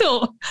 I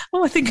thought,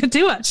 I think I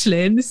do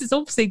actually. And this is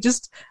obviously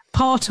just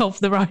part of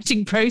the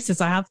writing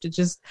process. I have to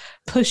just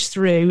push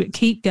through,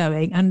 keep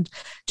going, and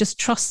just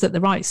trust that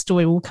the right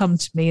story will come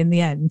to me in the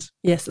end.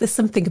 Yes, there's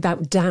something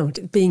about doubt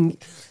being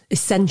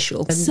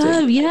essential.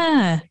 So,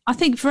 yeah, I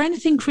think for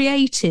anything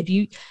creative,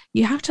 you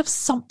have to have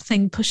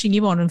something pushing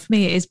you on. And for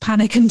me, it is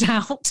panic and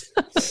doubt.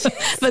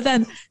 But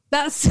then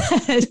that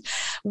said,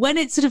 when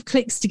it sort of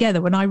clicks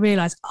together, when I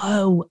realise,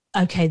 oh,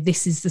 okay,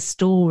 this is the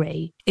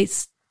story,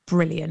 it's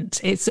brilliant.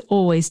 It's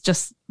always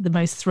just the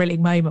most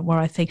thrilling moment where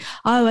I think,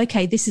 oh,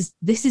 okay, this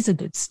is a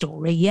good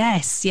story.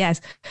 Yes.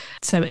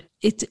 So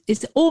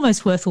it's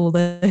almost worth all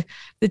the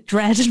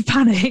dread and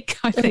panic,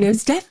 I think.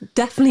 It's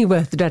definitely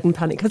worth the dread and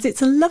panic because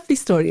it's a lovely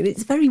story and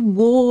it's very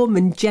warm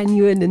and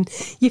genuine, and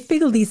you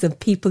feel these are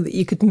people that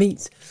you could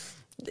meet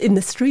in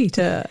the street.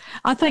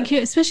 I thank you,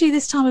 especially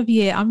this time of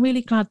year. I'm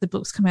really glad the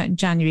book's come out in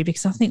January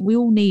because I think we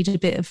all need a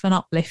bit of an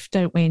uplift,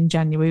 don't we, in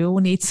January? We all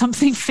need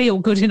something feel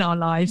good in our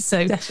lives.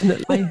 So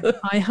definitely.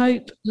 I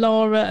hope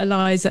Laura,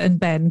 Eliza and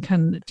Ben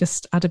can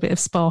just add a bit of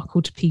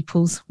sparkle to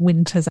people's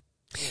winters.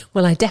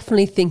 Well, I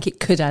definitely think it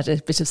could add a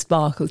bit of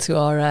sparkle to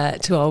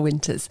our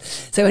winters.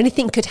 So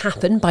Anything Could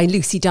Happen by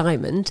Lucy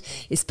Diamond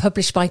is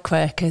published by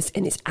Quercus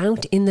and it's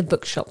out in the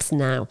bookshops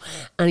now.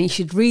 And you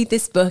should read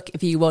this book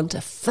if you want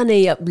a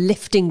funny,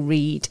 uplifting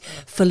read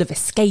full of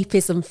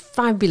escapism,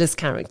 fabulous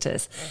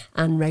characters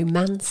and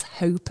romance,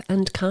 hope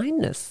and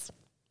kindness.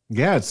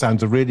 Yeah, it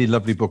sounds a really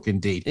lovely book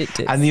indeed. It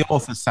is. And the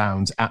author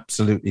sounds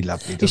absolutely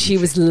lovely, doesn't she?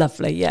 Was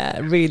lovely, yeah,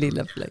 really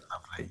lovely.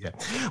 Yeah.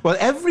 Well,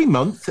 every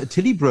month,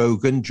 Tilly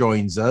Brogan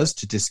joins us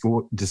to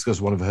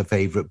discuss one of her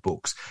favourite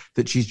books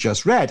that she's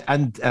just read.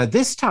 And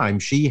this time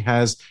she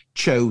has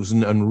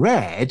chosen and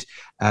read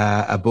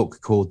a book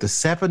called The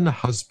Seven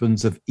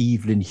Husbands of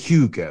Evelyn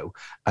Hugo,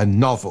 a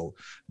novel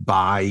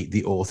by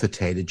the author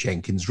Taylor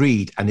Jenkins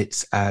Reid. And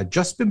it's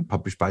just been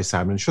published by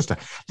Simon & Schuster.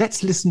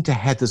 Let's listen to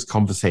Heather's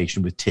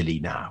conversation with Tilly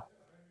now.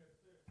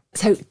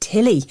 So,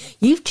 Tilly,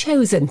 you've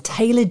chosen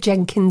Taylor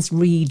Jenkins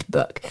Reid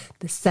book,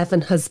 The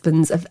Seven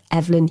Husbands of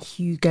Evelyn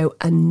Hugo,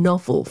 a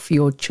novel for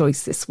your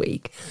choice this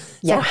week.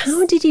 Yes. So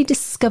how did you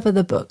discover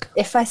the book?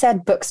 If I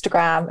said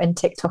Bookstagram and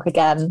TikTok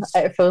again,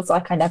 it feels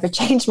like I never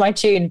changed my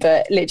tune,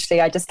 but literally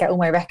I just get all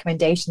my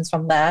recommendations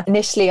from there.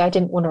 Initially, I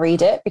didn't want to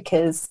read it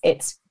because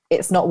it's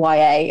not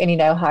YA, and you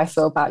know how I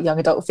feel about young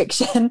adult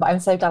fiction. But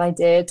I'm so glad I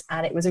did.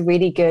 And it was a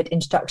really good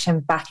introduction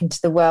back into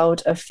the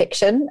world of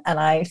fiction. And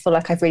I feel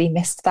like I've really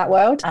missed that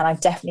world. And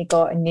I've definitely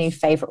got a new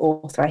favourite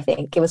author, I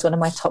think. It was one of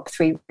my top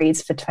 3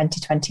 reads for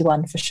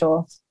 2021 for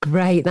sure.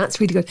 Great,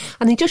 that's really good.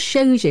 And it just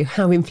shows you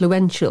how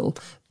influential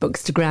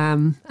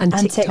Bookstagram and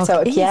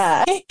TikTok is.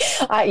 Yeah.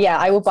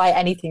 I will buy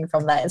anything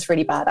from there. It's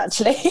really bad,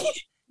 actually.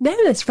 No,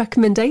 there's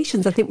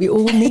recommendations. I think we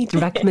all need a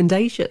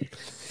recommendation.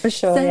 For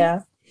sure,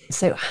 yeah.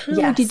 So how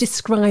would you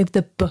describe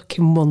the book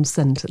in one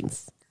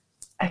sentence?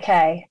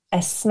 Okay, a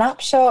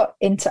snapshot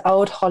into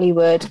old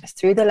Hollywood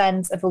through the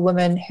lens of a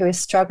woman who is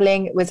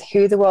struggling with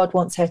who the world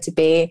wants her to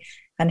be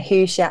and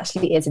who she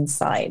actually is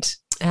inside.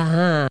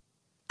 Ah.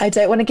 I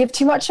don't want to give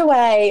too much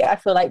away. I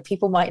feel like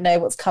people might know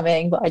what's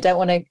coming, but I don't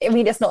want to, I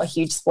mean, it's not a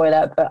huge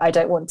spoiler, but I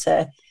don't want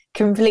to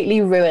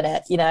completely ruin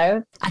it, you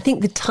know? I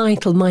think the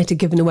title might have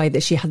given away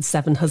that she had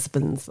 7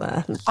 husbands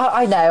there.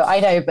 I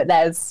know, but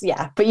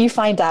but you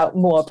find out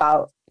more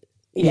about.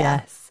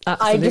 Yes,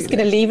 absolutely. I'm just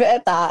going to leave it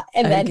at that,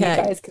 and then you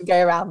guys can go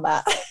around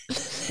that.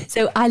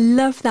 So I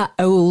love that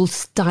old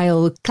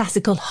style,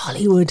 classical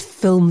Hollywood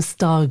film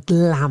star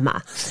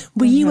glamour.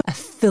 Were you a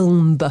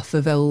film buff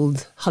of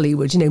old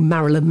Hollywood? You know,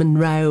 Marilyn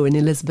Monroe and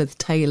Elizabeth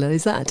Taylor.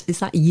 Is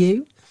that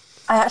you?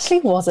 I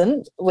actually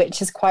wasn't,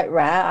 which is quite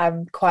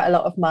rare. Quite a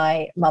lot of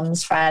my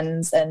mum's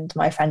friends and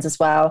my friends as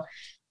well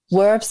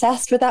were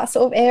obsessed with that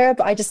sort of era,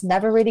 but I just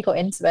never really got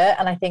into it.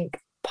 And I think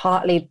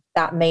partly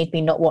that made me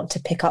not want to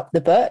pick up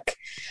the book.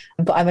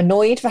 But I'm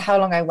annoyed for how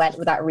long I went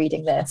without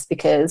reading this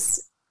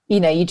because, you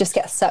know, you just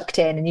get sucked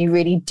in and you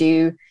really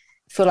do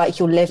feel like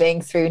you're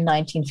living through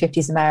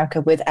 1950s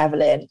America with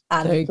Evelyn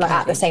and like,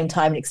 at the same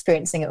time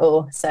experiencing it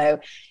all. So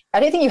I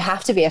don't think you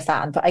have to be a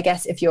fan, but I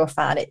guess if you're a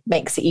fan, it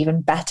makes it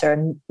even better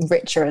and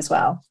richer as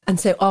well. And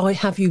so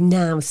have you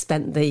now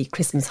spent the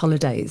Christmas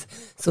holidays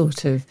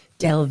sort of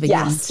delving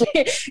into?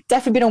 Yes,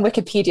 definitely been on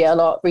Wikipedia a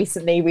lot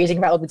recently, reading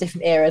about all the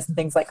different eras and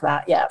things like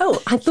that, yeah. Oh,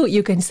 I thought you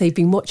were going to say you've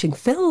been watching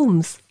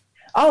films.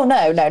 Oh,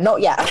 no, not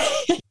yet.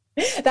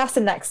 That's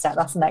the next step.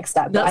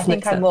 But I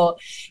think I'm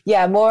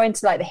more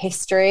into like the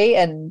history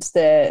and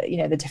the, you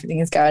know, the different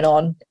things going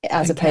on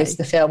as opposed to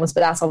the films,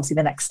 but that's obviously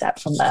the next step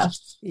from there.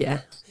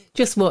 Yeah.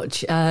 Just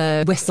watch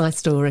West Side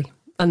Story.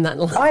 And that.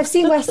 I've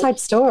seen West Side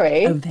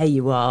Story. Oh, there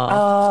you are.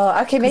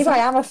 Oh, okay. Maybe I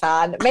am a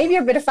fan. Maybe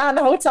I've been a fan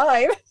the whole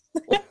time.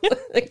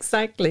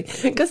 Exactly.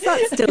 Because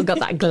that's still got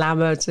that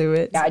glamour to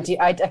it. Yeah,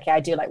 I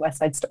do like West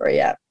Side Story,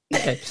 yeah.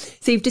 Okay.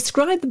 So you've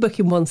described the book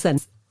in one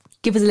sentence.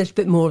 Give us a little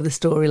bit more of the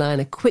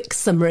storyline, a quick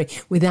summary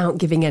without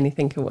giving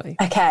anything away.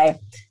 Okay.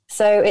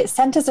 So it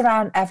centers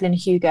around Evelyn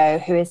Hugo,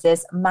 who is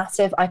this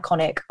massive,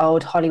 iconic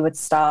old Hollywood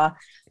star.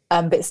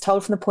 But it's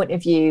told from the point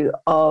of view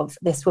of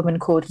this woman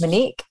called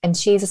Monique, and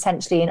she's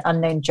essentially an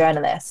unknown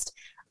journalist.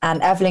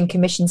 And Evelyn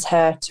commissions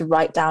her to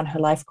write down her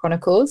life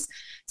chronicles.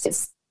 So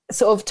it's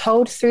sort of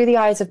told through the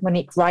eyes of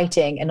Monique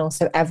writing, and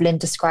also Evelyn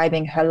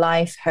describing her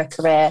life, her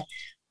career,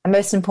 and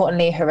most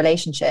importantly, her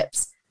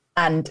relationships.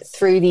 And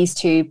through these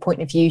two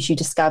point of views, you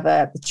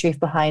discover the truth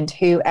behind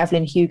who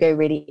Evelyn Hugo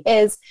really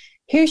is,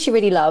 who she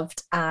really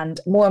loved, and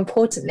more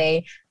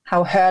importantly,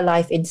 how her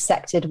life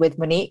intersected with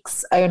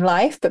Monique's own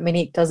life, but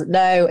Monique doesn't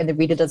know and the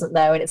reader doesn't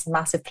know. And it's a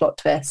massive plot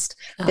twist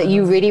that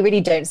you really,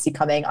 really don't see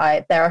coming.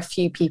 There are a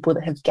few people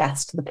that have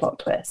guessed the plot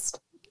twist.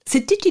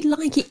 So did you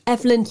like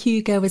Evelyn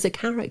Hugo as a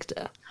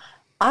character?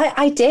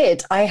 I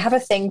did. I have a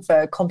thing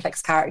for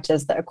complex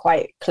characters that are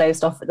quite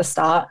closed off at the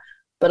start.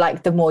 But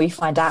like the more you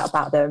find out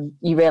about them,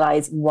 you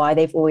realize why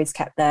they've always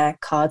kept their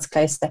cards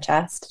close to their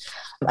chest.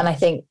 And I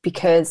think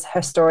because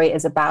her story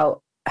is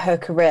about her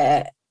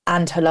career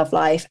and her love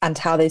life and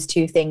how those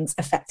two things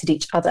affected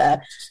each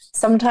other,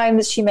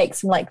 sometimes she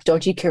makes some like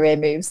dodgy career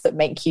moves that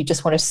make you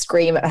just want to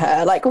scream at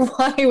her. Like,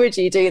 why would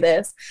you do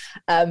this?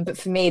 But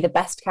for me, the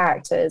best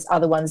characters are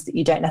the ones that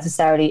you don't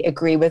necessarily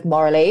agree with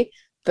morally,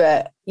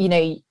 but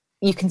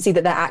you can see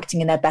that they're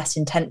acting in their best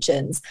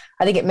intentions.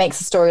 I think it makes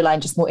the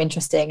storyline just more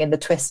interesting, and the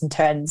twists and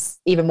turns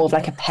even more of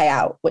like a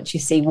payout once you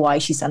see why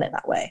she's done it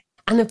that way.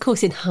 And of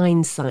course, in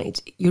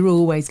hindsight, you're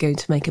always going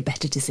to make a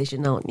better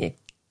decision, aren't you?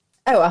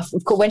 Oh,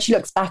 of course, when she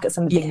looks back at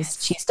some of the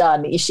things she's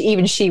done,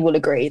 even she will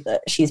agree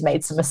that she's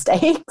made some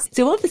mistakes.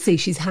 So obviously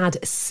she's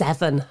had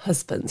 7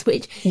 husbands,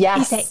 which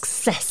is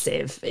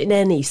excessive in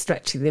any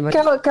stretch of the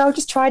imagination. Girl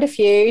just tried a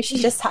few. She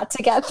just had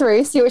to get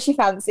through, see what she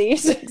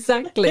fancies.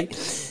 Exactly.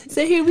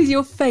 So who was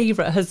your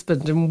favourite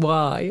husband and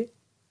why?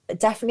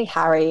 Definitely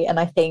Harry, and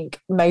I think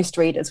most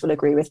readers will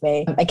agree with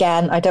me.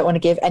 Again, I don't want to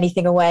give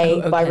anything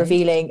away by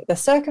revealing the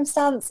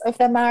circumstance of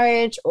their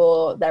marriage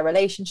or their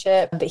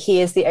relationship, but he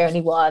is the only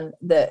one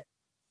that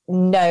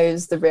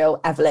knows the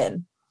real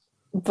Evelyn.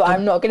 But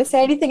I'm not going to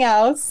say anything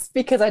else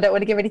because I don't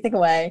want to give anything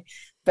away.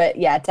 But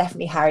yeah,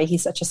 definitely Harry.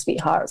 He's such a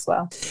sweetheart as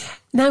well.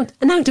 Now,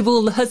 and out of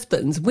all the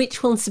husbands,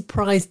 which one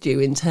surprised you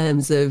in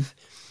terms of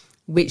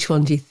which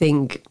one do you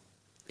think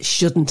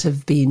shouldn't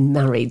have been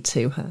married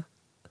to her?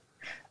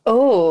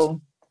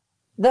 Oh,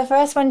 the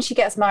first one she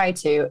gets married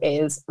to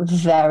is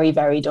very,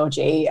 very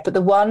dodgy. But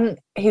the one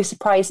who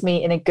surprised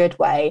me in a good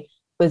way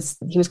was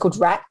called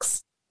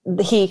Rex.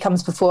 He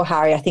comes before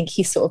Harry. I think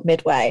he's sort of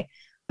midway.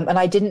 And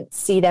I didn't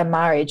see their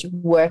marriage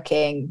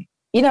working.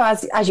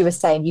 As you were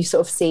saying, you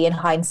sort of see in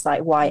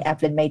hindsight why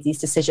Evelyn made these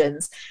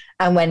decisions.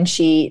 And when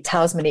she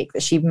tells Monique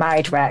that she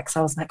married Rex,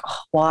 I was like, oh,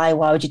 why?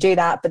 Why would you do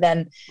that? But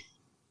then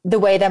the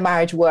way their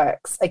marriage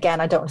works,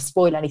 again, I don't want to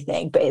spoil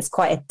anything, but it's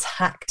quite a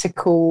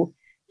tactical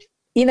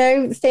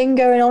thing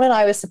going on, and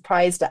I was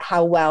surprised at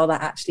how well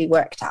that actually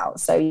worked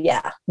out. So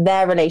yeah,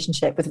 their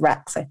relationship with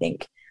Rex, I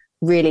think,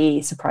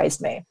 really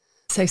surprised me.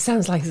 So it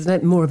sounds like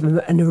it's more of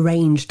an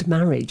arranged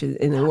marriage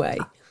in a way.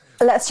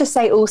 Let's just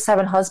say all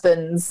 7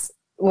 husbands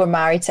were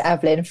married to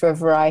Evelyn for a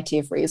variety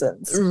of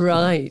reasons.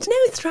 Right.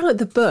 Now, throughout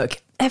the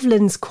book,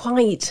 Evelyn's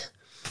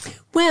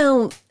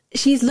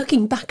she's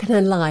looking back on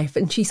her life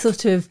and she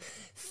sort of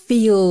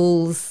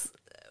feels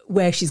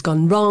where she's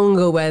gone wrong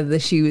or whether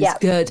she was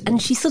good. And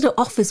she sort of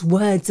offers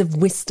words of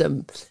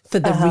wisdom for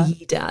the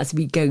reader as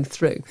we go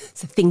through.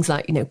 So things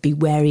like, be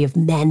wary of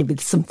men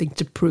with something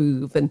to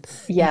prove and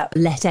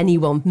let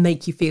anyone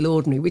make you feel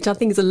ordinary, which I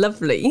think is a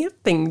lovely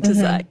thing to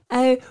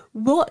say.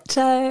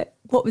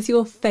 What was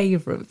your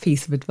favourite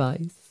piece of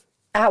advice?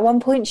 At one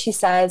point she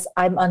says,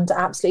 I'm under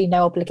absolutely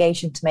no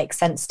obligation to make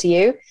sense to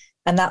you.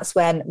 And that's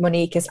when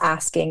Monique is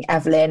asking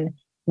Evelyn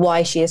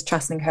why she is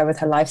trusting her with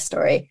her life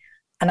story.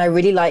 And I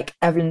really like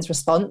Evelyn's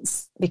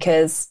response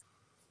because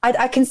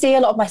I can see a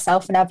lot of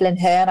myself in Evelyn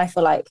here. And I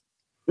feel like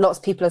lots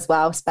of people as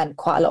well spent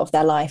quite a lot of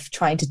their life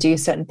trying to do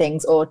certain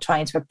things or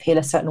trying to appeal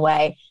a certain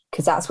way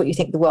because that's what you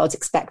think the world's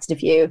expected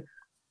of you.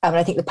 And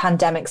I think the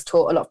pandemic's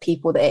taught a lot of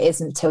people that it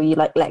isn't until you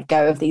let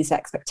go of these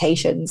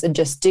expectations and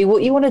just do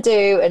what you want to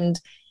do. And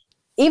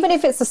even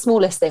if it's the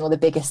smallest thing or the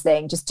biggest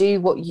thing, just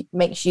do what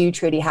makes you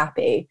truly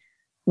happy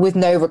with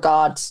no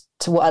regard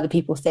to what other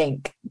people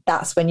think.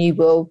 That's when you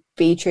will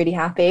be truly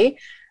happy.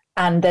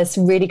 And there's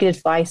some really good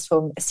advice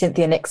from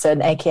Cynthia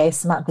Nixon, aka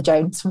Samantha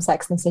Jones from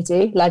Sex and the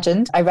City,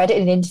 legend. I read it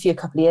in an interview a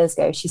couple of years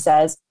ago. She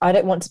says, I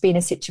don't want to be in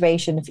a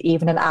situation for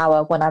even an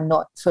hour when I'm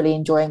not fully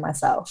enjoying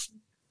myself.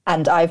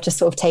 And I've just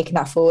sort of taken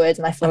that forward,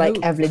 and I feel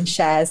like Evelyn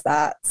shares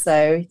that.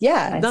 So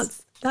yeah.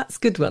 That's a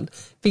good one.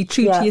 Be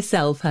true to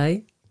yourself,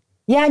 hey?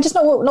 Yeah, and just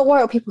not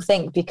worry what people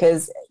think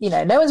because,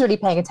 no one's really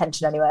paying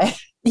attention anyway.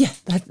 Yeah,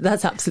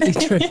 that's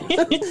absolutely true.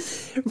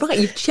 Right,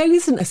 you've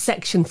chosen a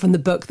section from the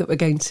book that we're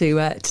going to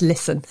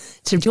listen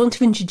to. Do you want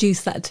to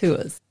introduce that to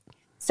us?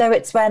 So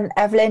it's when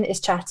Evelyn is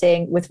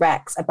chatting with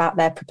Rex about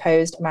their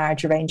proposed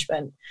marriage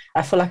arrangement.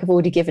 I feel like I've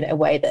already given it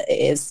away that it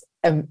is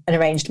an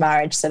arranged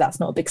marriage, so that's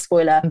not a big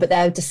spoiler. But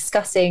they're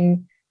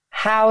discussing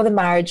how the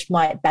marriage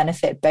might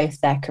benefit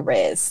both their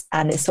careers.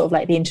 And it's sort of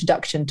like the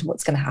introduction to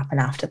what's going to happen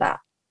after that.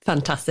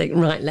 Fantastic.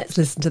 Right, let's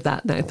listen to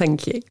that now.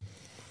 Thank you.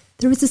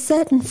 There is a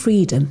certain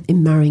freedom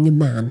in marrying a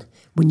man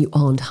when you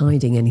aren't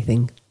hiding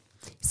anything.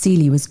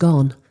 Celia was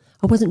gone.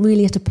 I wasn't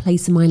really at a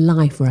place in my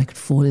life where I could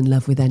fall in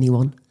love with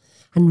anyone.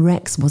 And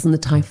Rex wasn't the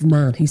type of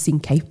man who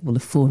seemed capable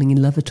of falling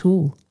in love at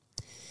all.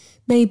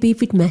 Maybe if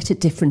we'd met at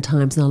different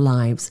times in our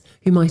lives,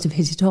 we might have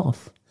hit it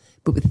off.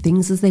 But with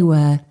things as they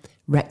were,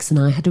 Rex and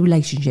I had a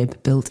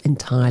relationship built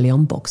entirely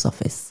on box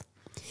office.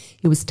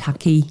 It was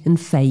tacky and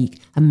fake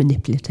and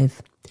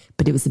manipulative,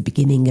 but it was the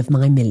beginning of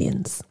my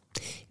millions.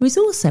 It was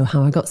also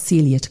how I got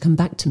Celia to come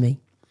back to me.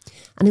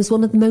 And it was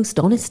one of the most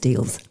honest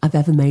deals I've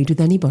ever made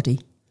with anybody.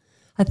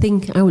 I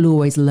think I will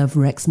always love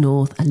Rex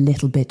North a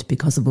little bit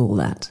because of all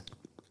that.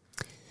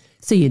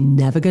 So you're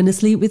never going to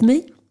sleep with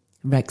me?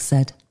 Rex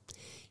said.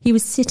 He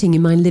was sitting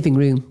in my living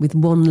room with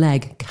one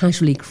leg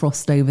casually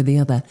crossed over the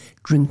other,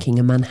 drinking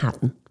a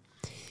Manhattan.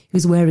 He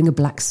was wearing a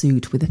black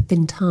suit with a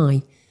thin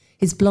tie.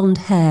 His blonde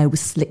hair was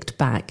slicked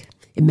back.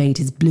 It made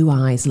his blue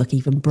eyes look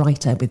even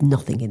brighter with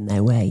nothing in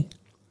their way.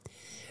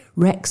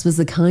 Rex was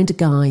the kind of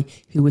guy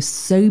who was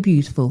so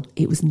beautiful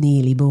it was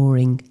nearly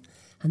boring.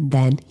 And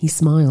then he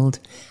smiled,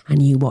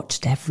 and you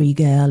watched every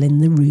girl in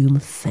the room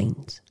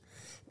faint.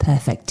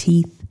 Perfect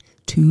teeth,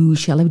 2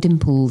 shallow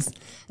dimples,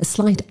 a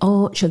slight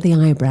arch of the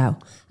eyebrow,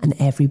 and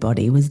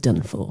everybody was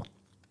done for.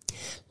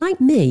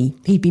 Like me,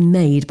 he'd been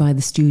made by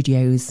the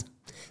studios.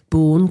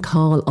 Born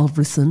Carl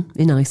Ovresson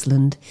in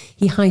Iceland,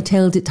 he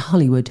hightailed it to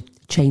Hollywood,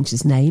 changed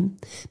his name,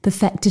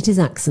 perfected his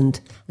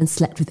accent, and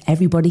slept with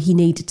everybody he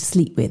needed to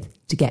sleep with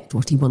to get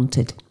what he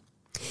wanted.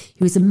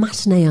 He was a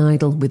matinee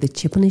idol with a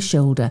chip on his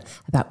shoulder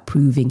about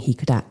proving he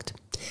could act.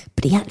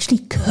 But he actually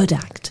could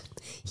act.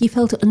 He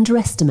felt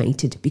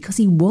underestimated because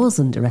he was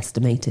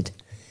underestimated.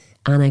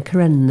 Anna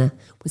Karenina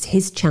was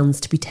his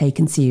chance to be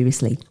taken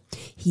seriously.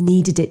 He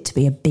needed it to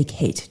be a big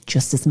hit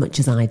just as much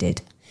as I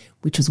did,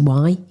 which was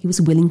why he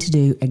was willing to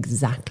do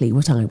exactly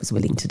what I was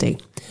willing to do,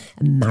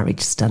 a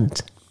marriage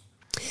stunt.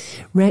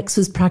 Rex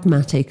was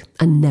pragmatic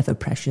and never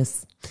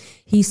precious.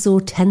 He saw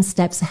 10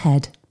 steps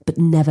ahead, but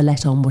never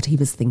let on what he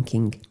was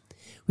thinking.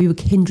 We were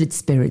kindred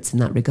spirits in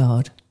that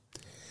regard.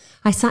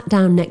 I sat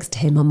down next to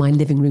him on my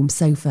living room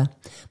sofa,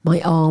 my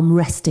arm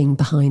resting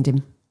behind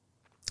him.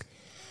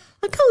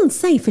 I can't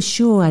say for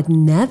sure I'd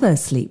never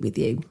sleep with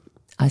you,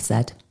 I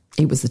said.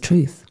 It was the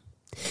truth.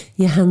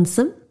 You're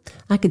handsome.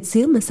 I could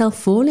see myself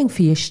falling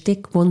for your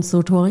shtick once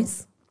or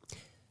twice.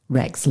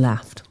 Rex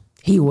laughed.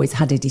 He always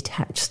had a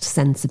detached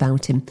sense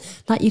about him,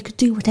 like you could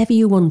do whatever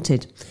you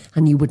wanted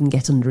and you wouldn't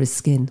get under his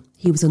skin.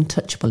 He was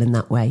untouchable in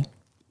that way.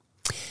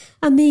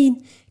 I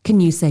mean,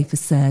 can you say for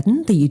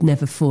certain that you'd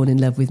never fall in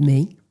love with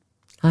me?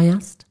 I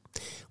asked.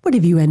 What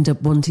if you end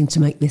up wanting to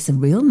make this a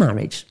real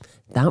marriage?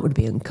 That would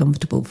be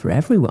uncomfortable for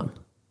everyone.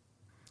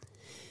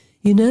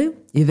 You know,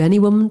 if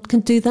anyone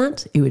could do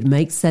that, it would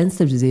make sense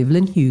that it was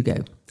Evelyn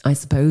Hugo. I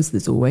suppose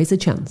there's always a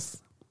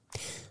chance.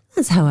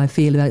 That's how I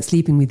feel about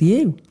sleeping with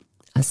you,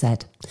 I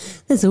said.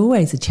 There's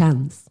always a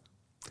chance.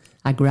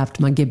 I grabbed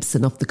my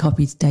Gibson off the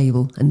coffee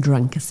table and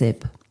drank a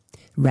sip.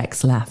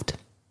 Rex laughed.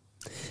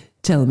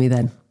 Tell me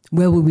then,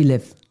 where will we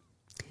live?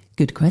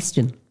 Good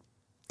question.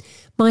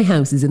 My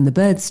house is in the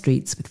Bird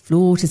Streets with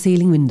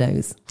floor-to-ceiling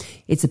windows.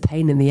 It's a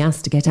pain in the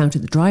ass to get out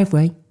of the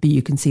driveway, but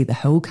you can see the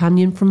whole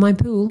canyon from my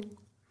pool.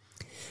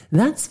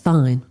 That's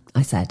fine,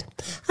 I said.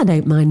 I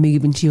don't mind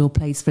moving to your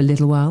place for a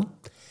little while.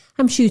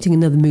 I'm shooting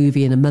another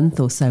movie in a month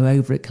or so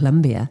over at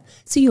Columbia,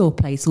 so your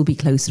place will be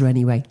closer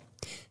anyway.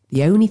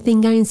 The only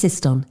thing I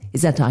insist on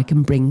is that I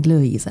can bring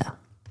Louisa.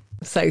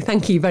 So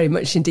thank you very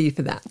much indeed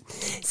for that.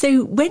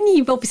 So when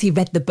you've obviously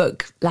read the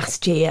book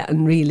last year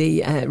and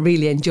really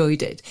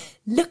enjoyed it,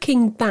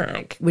 looking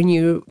back when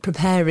you were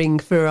preparing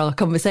for our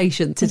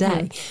conversation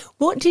today,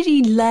 what did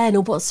you learn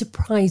or what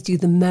surprised you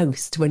the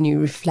most when you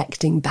were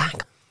reflecting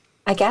back?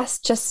 I guess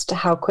just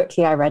how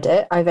quickly I read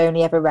it. I've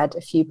only ever read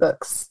a few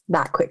books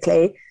that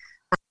quickly.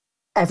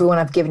 Everyone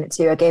I've given it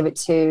to, I gave it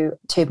to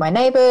two of my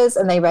neighbours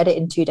and they read it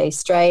in 2 days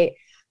straight.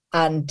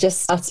 And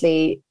just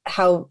utterly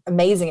how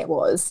amazing it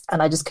was.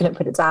 And I just couldn't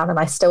put it down. And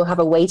I still have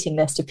a waiting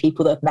list of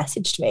people that have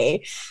messaged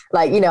me.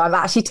 Like, you know, I'm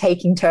actually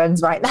taking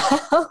turns right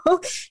now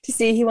to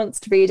see who wants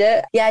to read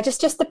it. Yeah,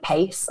 just the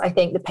pace. I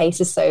think the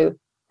pace is so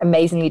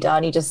amazingly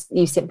done.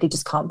 You simply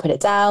just can't put it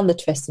down. The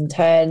twists and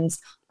turns.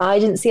 I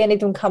didn't see any of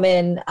them come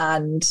in.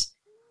 And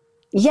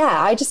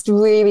yeah, I just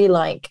really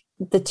like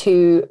the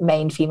two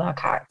main female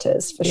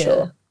characters for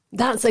sure.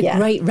 That's a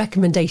great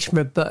recommendation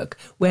for a book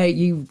where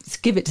you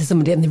give it to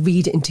somebody and they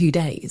read it in 2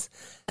 days.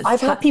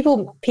 I've had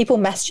people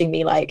messaging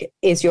me like,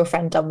 is your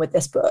friend done with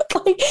this book?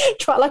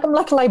 Like I'm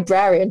like a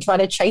librarian trying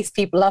to chase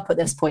people up at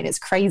this point. It's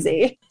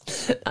crazy.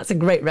 That's a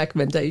great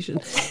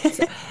recommendation.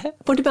 So,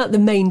 what about the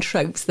main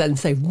tropes then?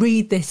 So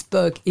read this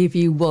book if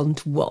you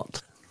want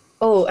what?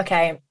 Oh,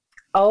 okay.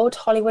 Old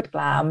Hollywood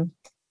glam,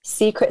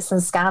 secrets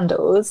and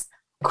scandals,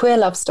 queer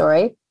love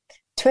story,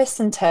 twists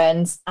and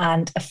turns,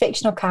 and a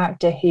fictional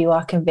character who you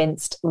are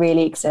convinced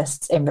really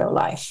exists in real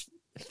life.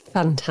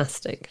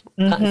 Fantastic.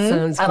 That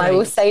sounds great. And I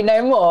will say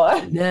no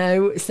more.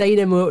 No, say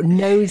no more.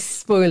 No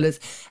spoilers.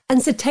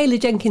 And so Taylor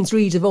Jenkins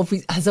Reid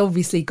has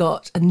obviously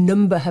got a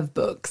number of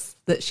books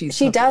that she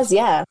does,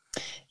 yeah.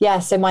 Yeah,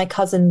 so my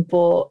cousin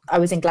I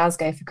was in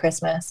Glasgow for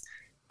Christmas,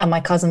 and my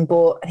cousin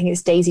bought, I think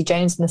it's Daisy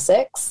Jones and the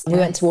Six. We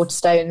went to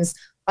Waterstones.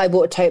 I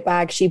bought a tote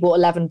bag. She bought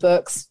 11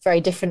 books,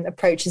 very different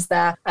approaches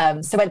there.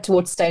 So I went to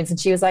Waterstones and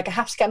she was like, I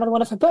have to get another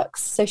one of her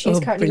books. So she's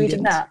currently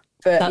reading that.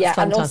 But That's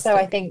fantastic. And also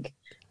I think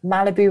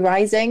Malibu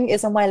Rising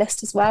is on my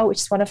list as well, which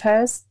is one of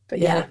hers. But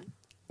yeah,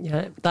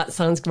 that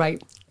sounds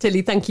great.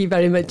 Tilly, thank you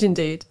very much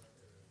indeed.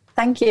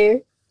 Thank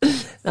you.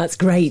 That's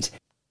great.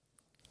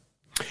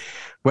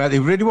 Well, it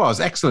really was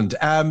excellent.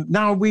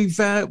 Now we've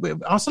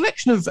our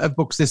selection of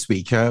books this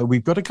week.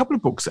 We've got a couple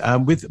of books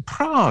with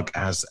Prague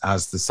as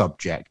the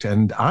subject,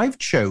 and I've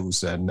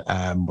chosen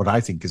what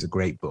I think is a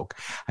great book,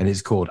 and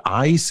it's called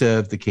 "I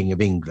Serve the King of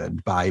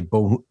England" by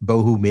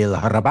Bohumil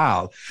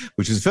Hrabal,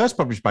 which was first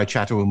published by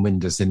Chatto &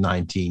 Windus in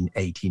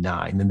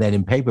 1989, and then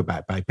in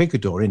paperback by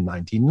Picador in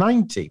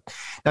 1990.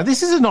 Now,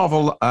 this is a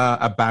novel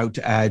about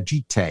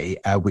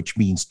Dítě, which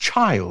means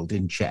child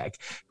in Czech,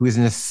 who is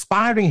an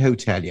aspiring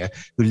hotelier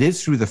who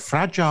lives through the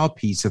fragile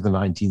peace of the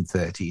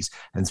 1930s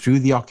and through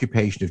the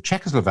occupation of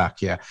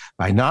Czechoslovakia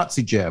by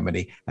Nazi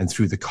Germany and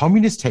through the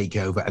communist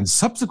takeover and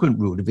subsequent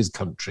rule of his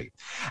country.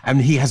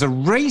 And he has a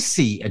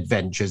racy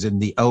adventures in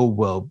the old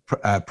world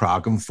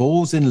Prague and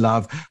falls in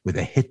love with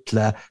a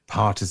Hitler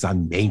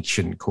partisan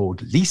Mädchen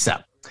called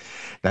Lisa.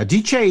 Now,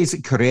 Dítě's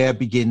career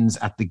begins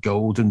at the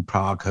Golden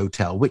Prague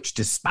Hotel, which,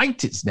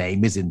 despite its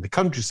name, is in the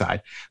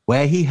countryside,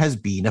 where he has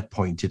been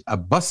appointed a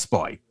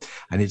busboy.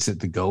 And it's at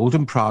the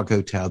Golden Prague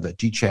Hotel that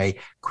Díće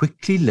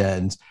quickly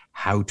learns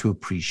how to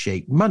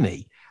appreciate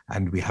money.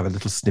 And we have a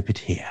little snippet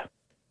here.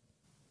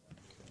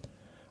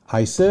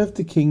 I Served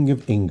the King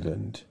of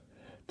England.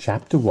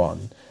 Chapter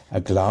 1, A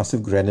Glass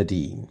of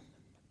Grenadine.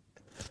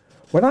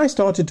 When I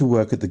started to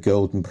work at the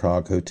Golden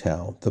Prague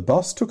Hotel, the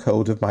boss took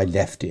hold of my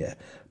left ear,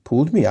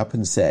 pulled me up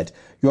and said,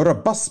 "You're a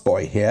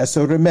busboy here,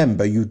 so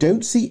remember, you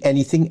don't see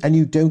anything and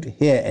you don't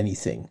hear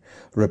anything.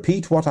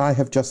 Repeat what I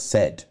have just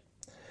said."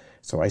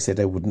 So I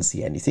said I wouldn't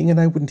see anything and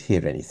I wouldn't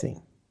hear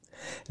anything.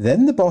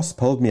 Then the boss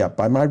pulled me up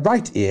by my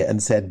right ear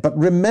and said, "But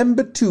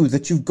remember too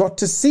that you've got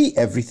to see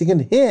everything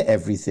and hear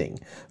everything.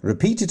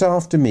 Repeat it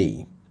after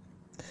me."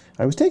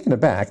 I was taken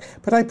aback,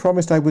 but I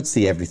promised I would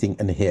see everything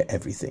and hear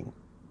everything.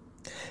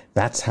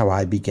 That's how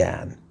I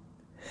began.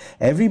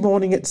 Every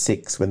morning at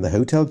 6, when the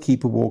hotel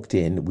keeper walked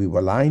in, we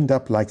were lined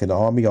up like an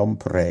army on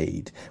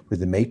parade, with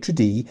the maitre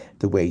d',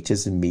 the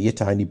waiters, and me, a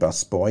tiny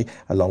busboy,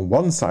 along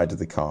one side of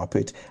the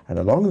carpet, and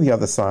along the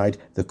other side,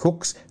 the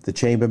cooks, the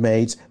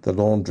chambermaids, the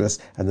laundress,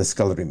 and the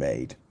scullery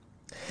maid.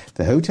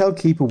 The hotel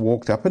keeper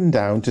walked up and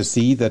down to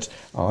see that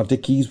our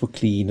dickies were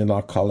clean and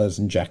our collars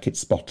and jackets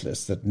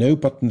spotless, that no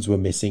buttons were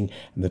missing,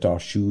 and that our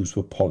shoes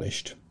were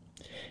polished.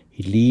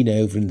 He'd lean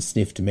over and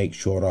sniff to make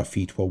sure our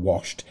feet were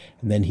washed,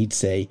 and then he'd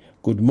say,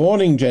 "Good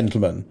morning,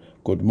 gentlemen.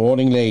 Good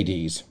morning,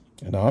 ladies."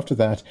 And after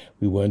that,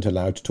 we weren't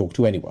allowed to talk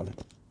to anyone.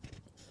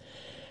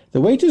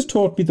 The waiters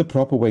taught me the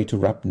proper way to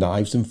wrap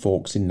knives and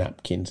forks in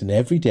napkins, and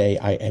every day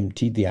I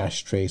emptied the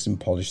ashtrays and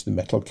polished the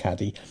metal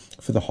caddy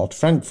for the hot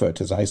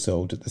frankfurters I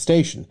sold at the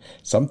station,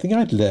 something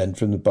I'd learned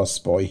from the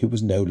busboy who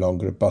was no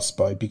longer a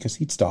busboy because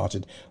he'd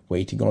started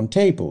waiting on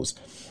tables.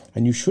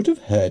 And you should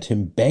have heard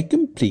him beg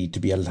and plead to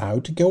be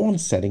allowed to go on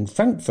selling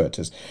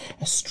frankfurters.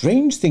 A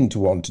strange thing to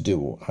want to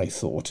do, I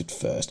thought at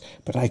first,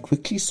 but I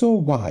quickly saw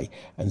why,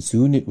 and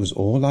soon it was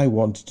all I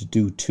wanted to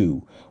do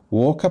too.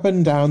 Walk up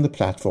and down the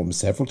platform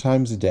several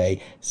times a day,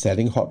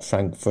 selling hot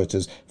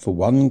frankfurters for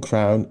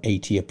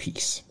 £1.80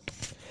 apiece.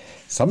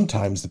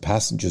 Sometimes the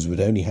passengers would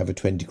only have a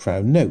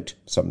 20-crown note,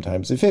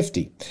 sometimes a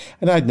 50,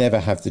 and I'd never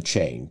have the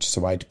change,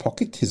 so I'd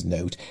pocket his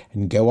note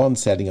and go on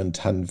selling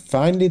until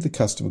finally the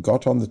customer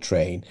got on the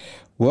train,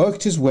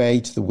 worked his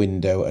way to the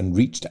window and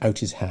reached out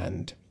his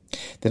hand.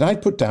 Then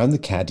I'd put down the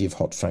caddy of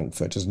hot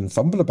frankfurters and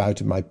fumble about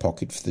in my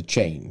pocket for the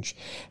change,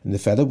 and the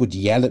fellow would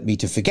yell at me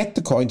to forget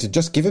the coins and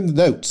just give him the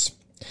notes.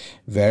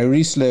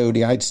 Very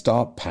slowly I'd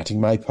start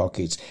patting my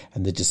pockets,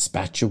 and the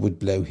dispatcher would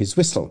blow his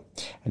whistle,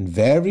 and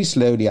very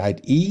slowly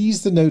I'd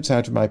ease the notes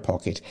out of my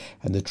pocket,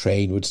 and the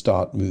train would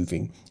start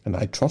moving, and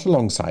I'd trot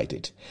alongside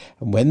it,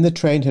 and when the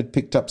train had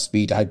picked up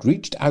speed I'd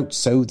reached out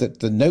so that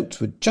the notes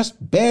would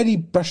just barely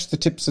brush the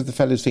tips of the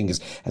fellow's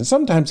fingers, and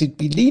sometimes he'd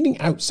be leaning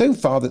out so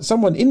far that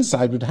someone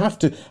inside would have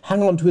to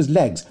hang on to his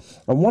legs,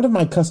 and one of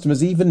my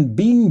customers even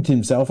beamed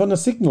himself on a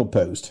signal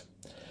post.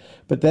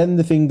 But then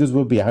the fingers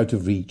would be out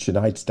of reach, and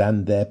I'd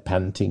stand there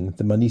panting,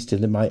 the money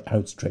still in my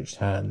outstretched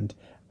hand,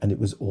 and it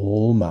was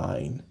all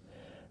mine.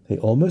 They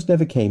almost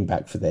never came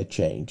back for their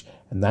change,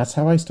 and that's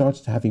how I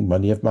started having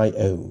money of my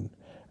own,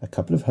 a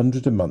couple of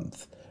hundred a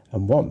month,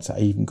 and once I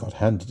even got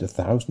handed a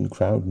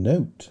 1,000-crown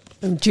note.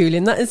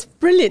 Julian, that is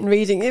brilliant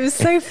reading. It was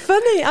so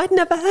funny. I'd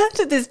never heard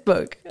of this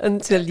book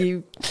until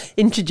you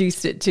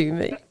introduced it to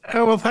me.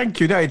 Oh, well, thank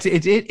you. No, it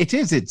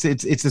is.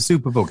 It's a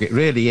super book. It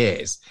really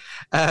is.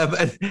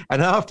 And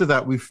after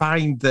that, we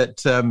find that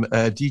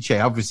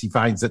DJ obviously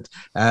finds that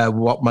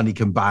what money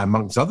can buy,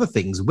 amongst other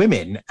things,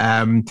 women.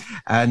 And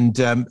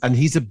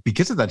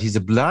because of that, he's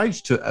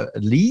obliged to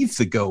leave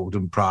the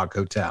Golden Prague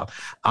Hotel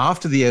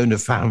after the owner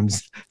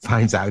finds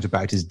out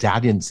about his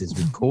dalliances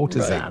with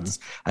courtesans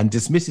and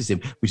dismisses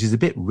him, which is a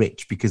bit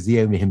rich because the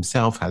owner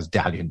himself has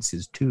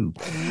dalliances too.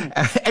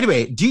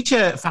 Anyway,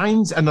 DJ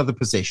finds another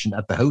position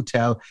at the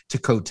Hotel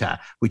Takota,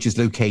 which is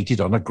located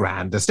on a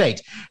grand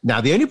estate.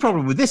 Now, the only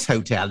problem with this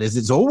hotel is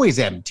it's always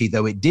empty,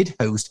 though it did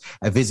host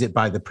a visit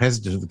by the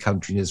president of the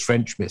country and his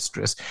French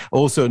mistress.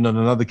 Also, on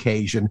another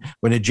occasion,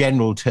 when a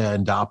general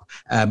turned up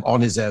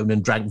on his own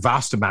and drank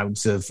vast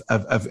amounts of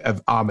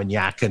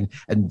Armagnac and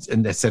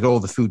they said all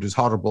the food was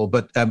horrible,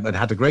 but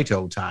had a great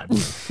old time.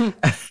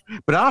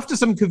 But after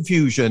some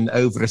confusion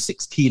over a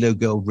 6-kilo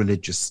gold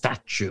religious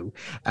statue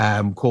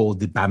called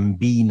the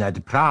Bambina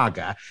di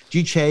Praga,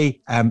 Gice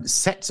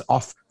sets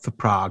off for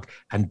Prague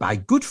and by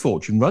good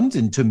fortune runs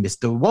into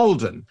Mr.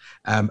 Walden,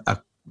 a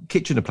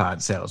kitchen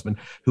appliance salesman,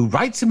 who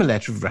writes him a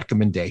letter of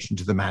recommendation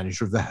to the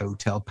manager of the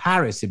Hotel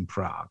Paris in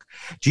Prague.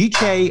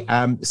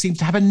 Gice seems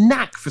to have a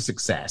knack for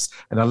success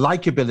and a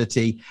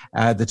likability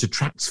that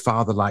attracts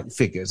father-like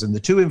figures. And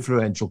the two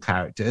influential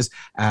characters,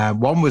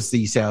 one was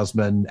the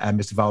salesman,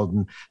 Mr.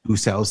 Walden, who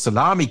sells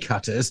salami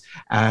cutters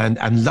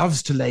and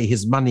loves to lay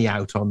his money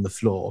out on the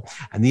floor.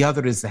 And the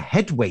other is the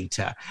head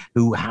waiter,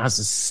 who has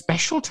a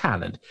special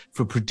talent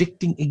for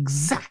predicting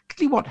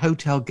exactly what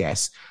hotel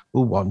guests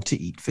will want to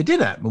eat for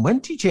dinner. And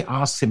when DJ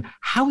asks him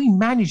how he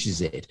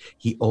manages it,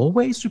 he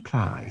always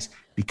replies,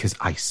 "Because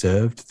I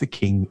served the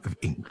King of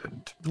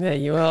England." There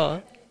you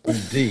are.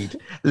 Indeed.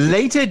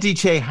 Later,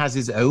 DJ has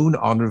his own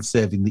honor of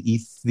serving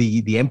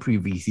the Emperor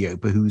of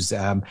Ethiopia, who's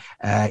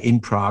in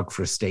Prague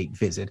for a state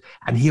visit,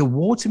 and he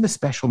awards him a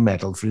special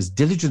medal for his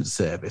diligent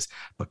service.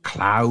 But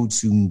clouds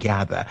soon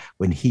gather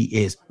when he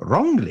is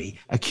wrongly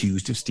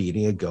accused of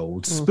stealing a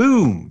gold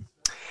spoon.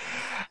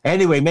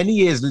 Anyway, many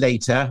years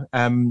later,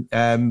 in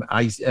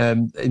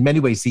many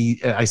ways,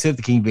 I Serve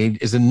the King of England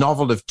is a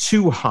novel of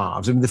two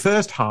halves. I mean, the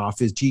first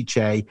half is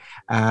Gice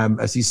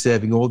as he's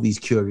serving all these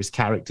curious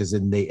characters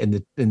in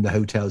the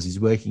hotels he's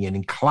working in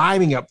and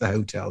climbing up the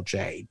hotel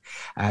chain,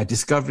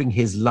 discovering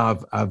his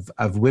love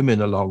of women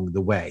along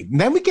the way.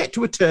 And then we get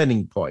to a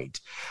turning point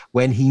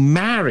when he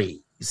marries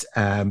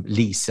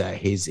Lisa,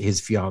 his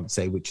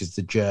fiancée, which is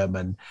the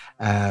German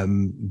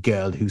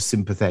girl who's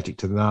sympathetic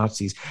to the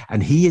Nazis,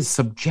 and he is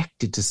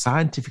subjected to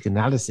scientific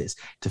analysis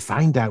to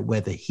find out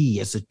whether he,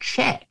 as a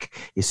Czech,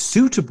 is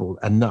suitable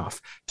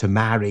enough to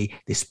marry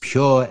this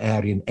pure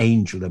Aryan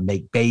angel and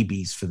make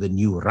babies for the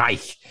new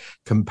Reich,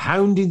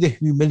 compounding the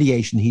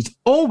humiliation he's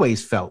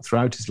always felt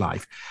throughout his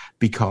life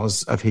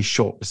because of his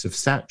shortness of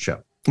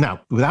stature.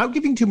 Now, without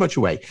giving too much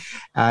away,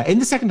 in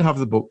the second half of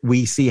the book,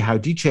 we see how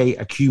DJ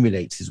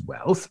accumulates his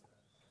wealth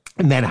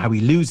and then how he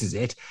loses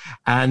it.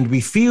 And we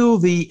feel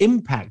the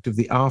impact of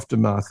the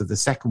aftermath of the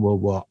Second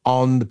World War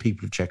on the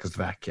people of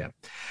Czechoslovakia.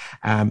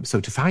 So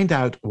to find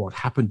out what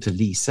happened to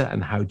Lisa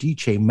and how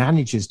DJ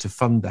manages to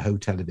fund the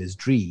hotel of his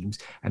dreams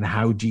and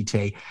how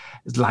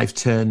DJ's life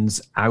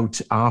turns out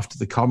after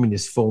the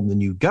communists form the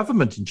new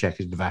government in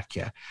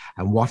Czechoslovakia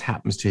and what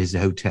happens to his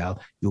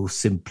hotel, you'll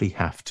simply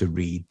have to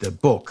read the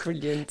book.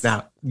 Brilliant.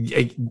 Now,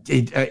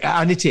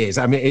 it is.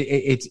 I mean,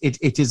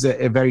 it is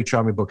a very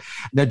charming book.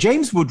 Now,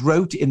 James Wood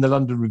wrote in the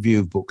London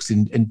Review of Books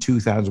in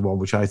 2001,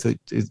 which I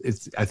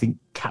think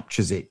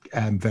captures it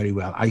very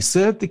well. I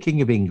Served the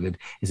King of England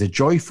is a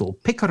joyful,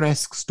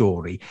 picaresque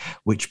story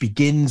which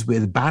begins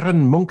with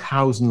Baron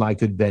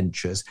Munchausen-like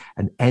adventures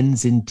and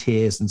ends in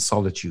tears and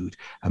solitude,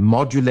 a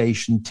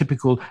modulation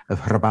typical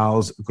of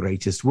Hrabal's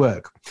greatest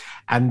work.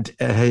 And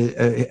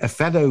a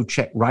fellow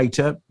Czech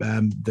writer,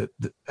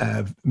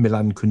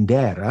 Milan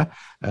Kundera,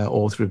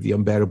 author of The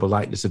Unbearable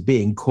Lightness of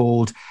Being,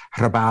 called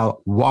Hrabal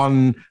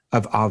one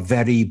of our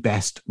very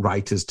best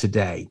writers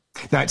today.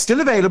 Now, it's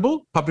still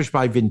available, published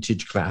by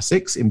Vintage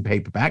Classics in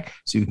paperback,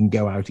 so you can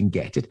go out and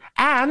get it.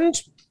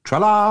 And,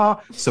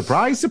 tra-la,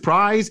 surprise,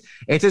 surprise,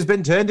 it has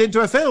been turned into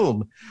a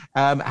film.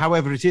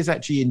 However, it is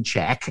actually in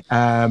Czech,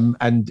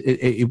 and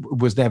it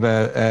was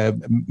never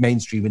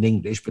mainstream in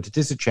English, but it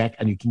is a Czech,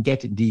 and you can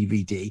get it in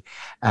DVD.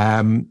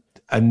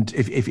 And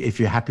if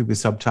you're happy with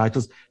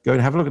subtitles, go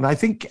and have a look. And I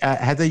think,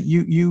 Heather,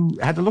 you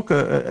had a look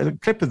at a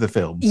clip of the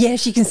film.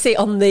 Yes, you can see it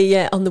on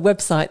the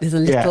website. There's a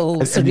little...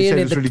 Yeah, and you said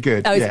it's really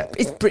good. Oh,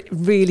 it's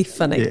really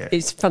funny. Yeah.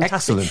 It's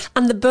fantastic. Excellent.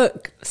 And the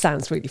book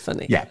sounds really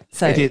funny. Yeah,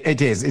 so, it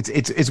is.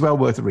 It's well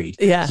worth a read.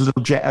 Yeah. It's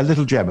a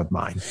little gem of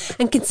mine.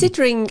 And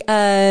considering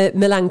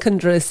Milan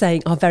Kundera is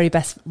saying our very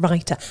best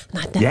writer, and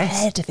I'd never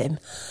heard of him.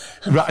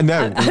 Right,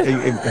 no.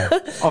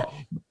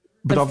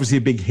 But obviously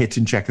a big hit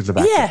in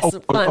Czechoslovakia. Yes.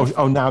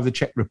 Now the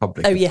Czech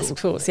Republic. Oh, yes,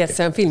 of course. Yes.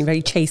 So I'm feeling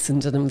very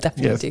chastened and I'll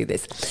definitely do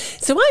this.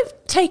 So I've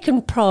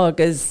taken Prague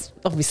as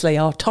obviously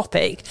our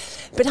topic,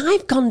 but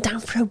I've gone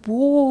down for a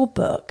war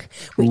book,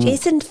 which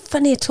isn't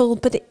funny at all,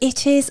 but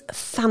it is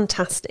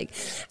fantastic.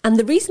 And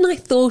the reason I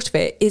thought of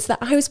it is that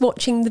I was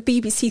watching the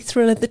BBC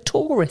thriller The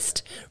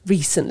Tourist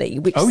recently,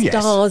 which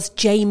stars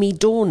Jamie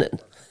Dornan.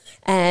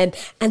 And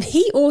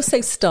he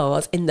also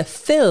stars in the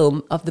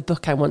film of the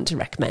book I want to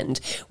recommend,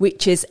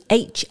 which is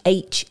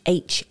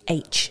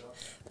HHHH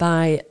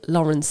by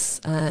Laurent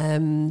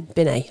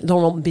Binet.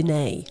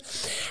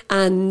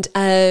 And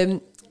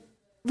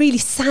really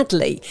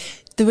sadly,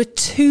 there were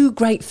 2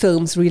 great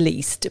films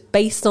released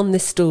based on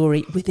this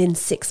story within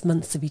 6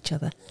 months of each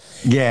other.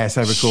 Yes,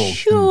 I recall.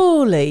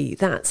 Surely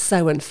that's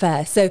so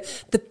unfair. So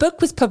the book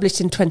was published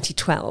in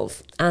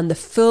 2012 and the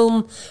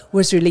film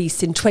was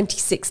released in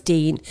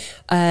 2016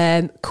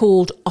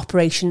 called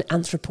Operation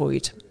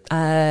Anthropoid,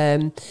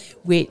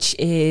 which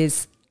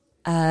is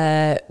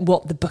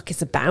what the book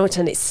is about,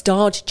 and it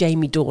starred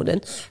Jamie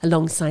Dornan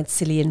alongside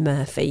Cillian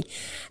Murphy.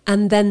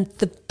 And then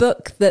the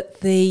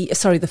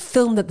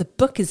film that the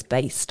book is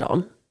based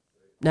on,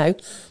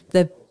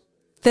 the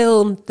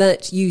film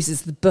that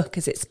uses the book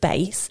as its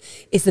base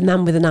is The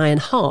Man with an Iron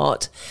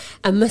Heart,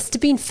 and must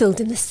have been filmed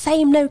in the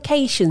same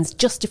locations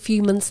just a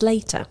few months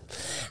later.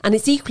 And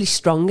it's equally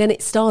strong, and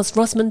it stars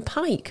Rosamund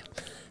Pike.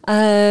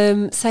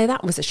 So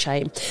that was a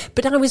shame.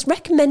 But I was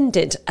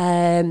recommended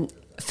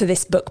for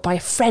this book by a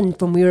friend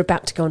when we were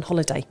about to go on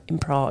holiday in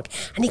Prague,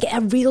 and you get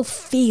a real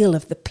feel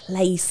of the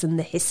place and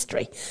the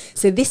history.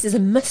 So this is a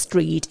must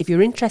read if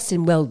you're interested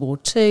in World War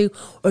II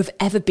or have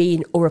ever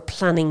been or are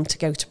planning to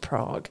go to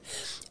Prague.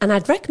 And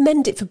I'd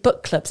recommend it for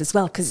book clubs as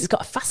well, because it's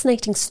got a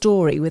fascinating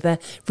story with a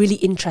really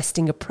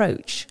interesting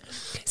approach.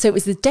 So it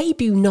was the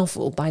debut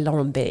novel by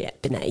Laurent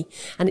Binet,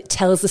 and it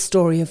tells the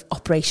story of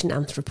Operation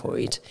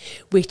Anthropoid,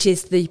 which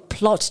is the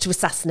plot to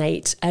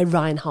assassinate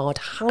Reinhard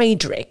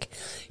Heydrich,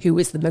 who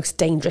was the most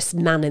dangerous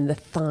man in the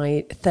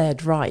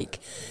Third Reich.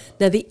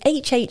 Now, the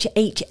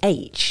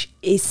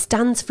HHHH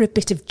stands for a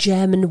bit of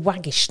German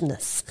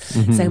waggishness.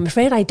 Mm-hmm. So I'm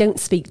afraid I don't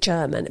speak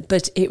German,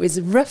 but it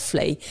was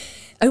roughly...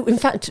 Oh, in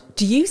fact,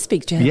 do you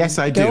speak German? Yes,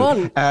 I do.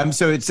 Go on.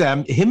 So it's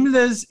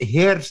Himmlers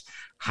Herz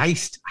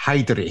heißt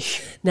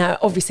Heydrich. Now,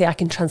 obviously, I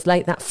can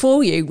translate that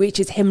for you, which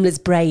is Himmler's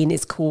brain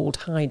is called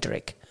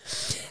Heydrich.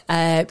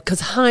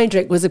 Because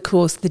Heydrich was, of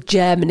course, the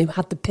German who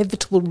had the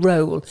pivotal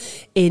role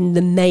in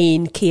the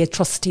main key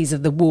atrocities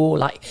of the war,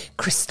 like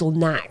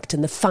Kristallnacht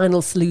and the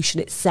Final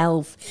Solution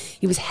itself.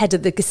 He was head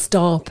of the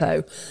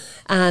Gestapo,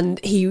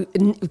 and he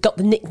got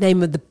the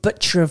nickname of the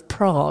Butcher of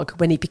Prague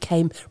when he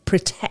became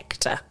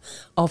protector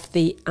of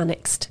the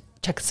annexed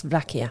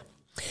Czechoslovakia.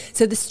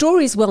 So the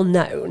story is well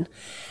known,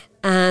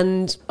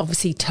 and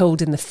obviously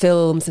told in the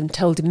films and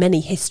told in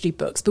many history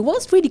books. But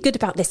what's really good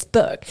about this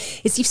book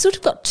is you've sort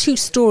of got 2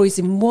 stories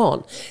in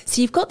one.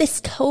 So you've got this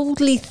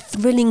totally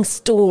thrilling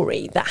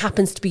story that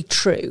happens to be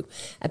true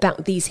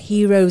about these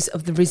heroes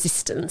of the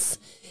resistance,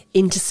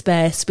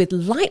 interspersed with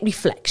light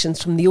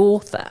reflections from the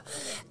author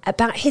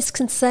about his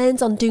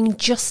concerns on doing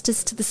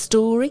justice to the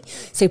story.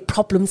 So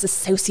problems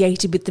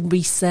associated with the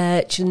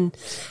research and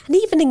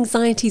even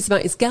anxieties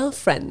about his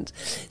girlfriend.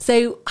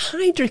 So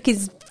Heydrich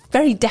is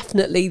very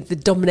definitely the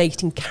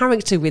dominating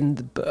character in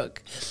the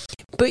book.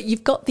 But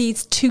you've got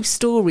these 2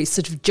 stories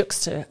sort of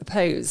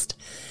juxtaposed.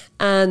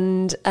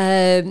 And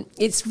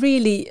it's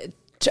really,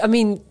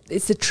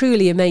 it's a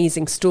truly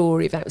amazing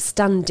story of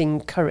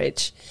outstanding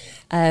courage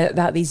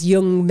about these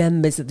young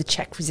members of the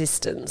Czech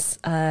resistance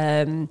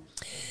who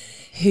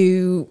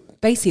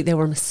basically they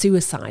were on a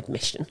suicide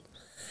mission.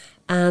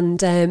 And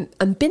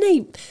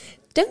Binet,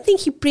 don't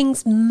think he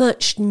brings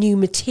much new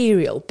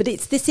material, but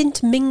it's this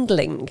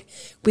intermingling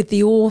with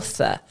the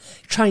author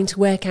trying to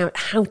work out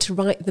how to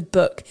write the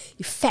book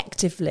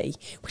effectively,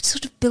 which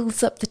sort of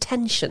builds up the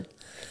tension.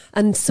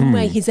 And some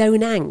way his own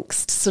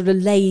angst sort of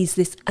lays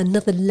this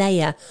another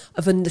layer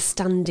of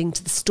understanding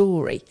to the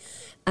story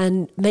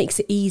and makes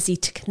it easy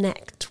to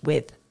connect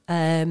with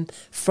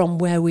from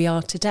where we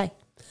are today.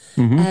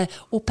 Mm-hmm.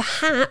 Or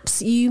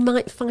perhaps you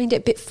might find it a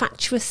bit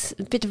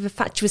of a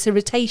fatuous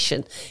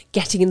irritation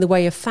getting in the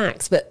way of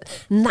facts. But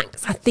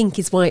that, I think,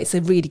 is why it's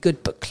a really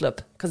good book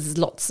club, because there's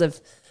lots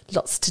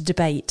to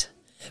debate.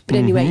 But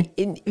anyway,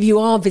 if you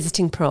are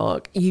visiting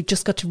Prague, you've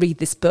just got to read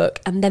this book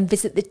and then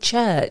visit the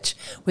church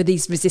where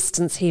these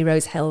resistance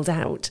heroes held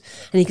out.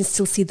 And you can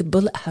still see the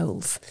bullet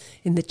holes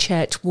in the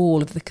church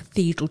wall of the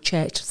Cathedral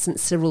Church of St.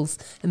 Cyril's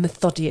and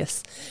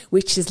Methodius,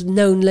 which is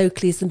known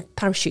locally as the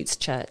Parachutes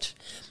Church,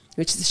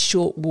 which is a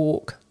short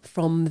walk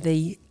from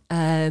the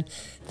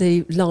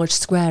large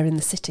square in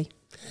the city.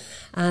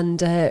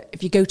 And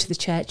if you go to the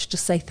church,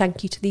 just say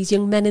thank you to these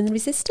young men in the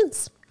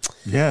resistance.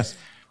 Yes.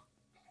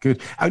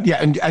 Good.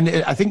 And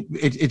I think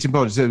it's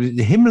important. So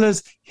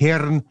Himmler's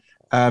Herz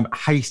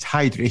heißt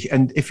Heydrich.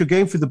 And if you're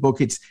going for the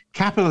book, it's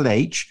capital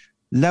H,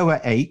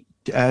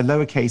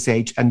 lowercase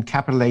h, and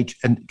capital H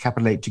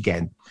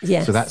again.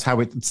 Yes. So that's how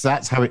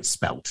it's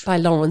spelt. By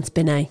Laurent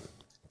Binet.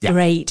 Yeah.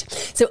 Great.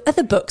 So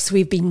other books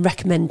we've been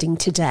recommending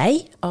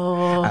today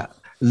are...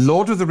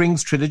 Lord of the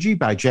Rings trilogy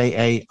by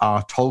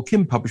J.A.R.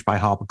 Tolkien, published by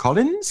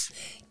HarperCollins.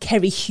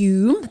 Kerry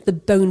Hume, The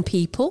Bone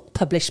People,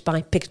 published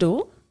by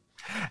Picador.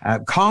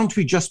 Can't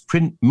We Just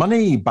Print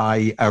Money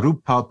by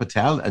Rupal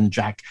Patel and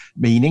Jack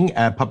Meaning,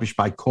 published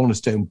by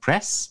Cornerstone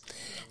Press.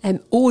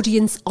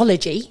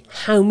 Audienceology,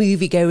 How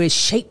Moviegoers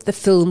Shape the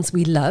Films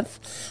We Love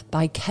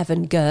by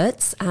Kevin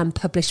Gertz and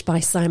published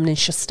by Simon &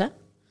 Schuster.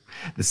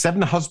 The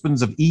Seven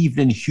Husbands of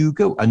Evelyn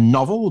Hugo, a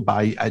novel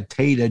by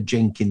Taylor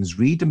Jenkins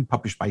Reid and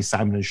published by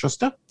Simon &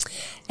 Schuster.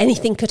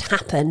 Anything Could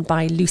Happen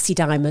by Lucy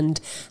Diamond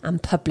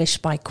and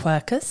published by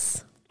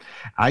Quercus.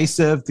 I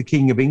Serve the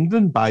King of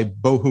England by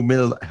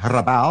Bohumil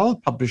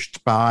Hrabal,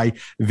 published by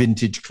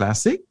Vintage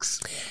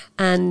Classics.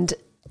 And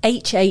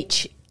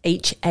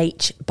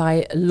HHHH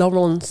by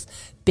Laurence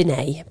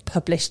Binet,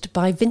 published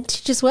by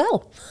Vintage as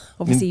well.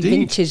 Obviously, Indeed.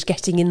 Vintage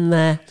getting in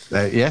there.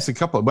 Yes, a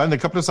couple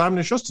of Simon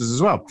 & Schusters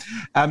as well.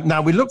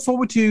 Now, we look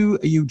forward to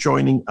you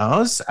joining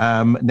us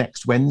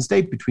next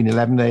Wednesday between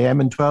 11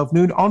 a.m. and 12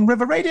 noon on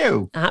River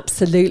Radio.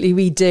 Absolutely,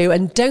 we do.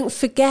 And don't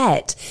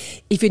forget,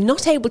 if you're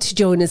not able to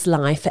join us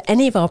live for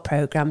any of our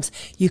programmes,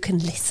 you can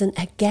listen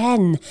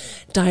again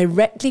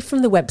directly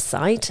from the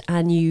website,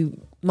 and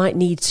you might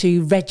need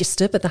to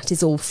register, but that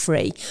is all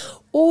free.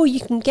 Or you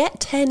can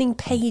get Turning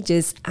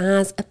Pages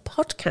as a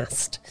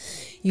podcast.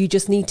 You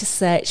just need to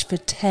search for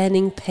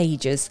Turning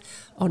Pages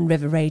on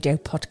River Radio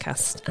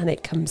Podcast and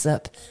it comes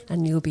up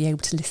and you'll be able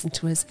to listen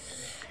to us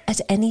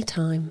at any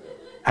time.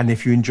 And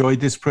if you enjoyed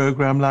this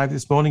programme live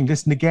this morning,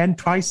 listen again.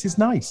 Twice is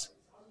nice.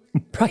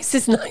 Price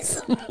is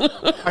nice.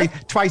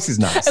 Twice is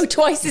nice. Oh,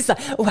 twice is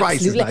nice. Oh, Twice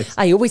absolutely. is nice.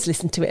 I always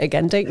listen to it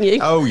again, don't you?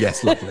 Oh,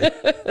 yes, lovely.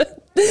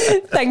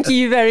 Thank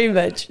you very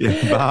much.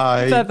 Yeah,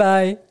 bye.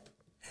 Bye-bye.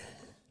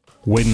 Win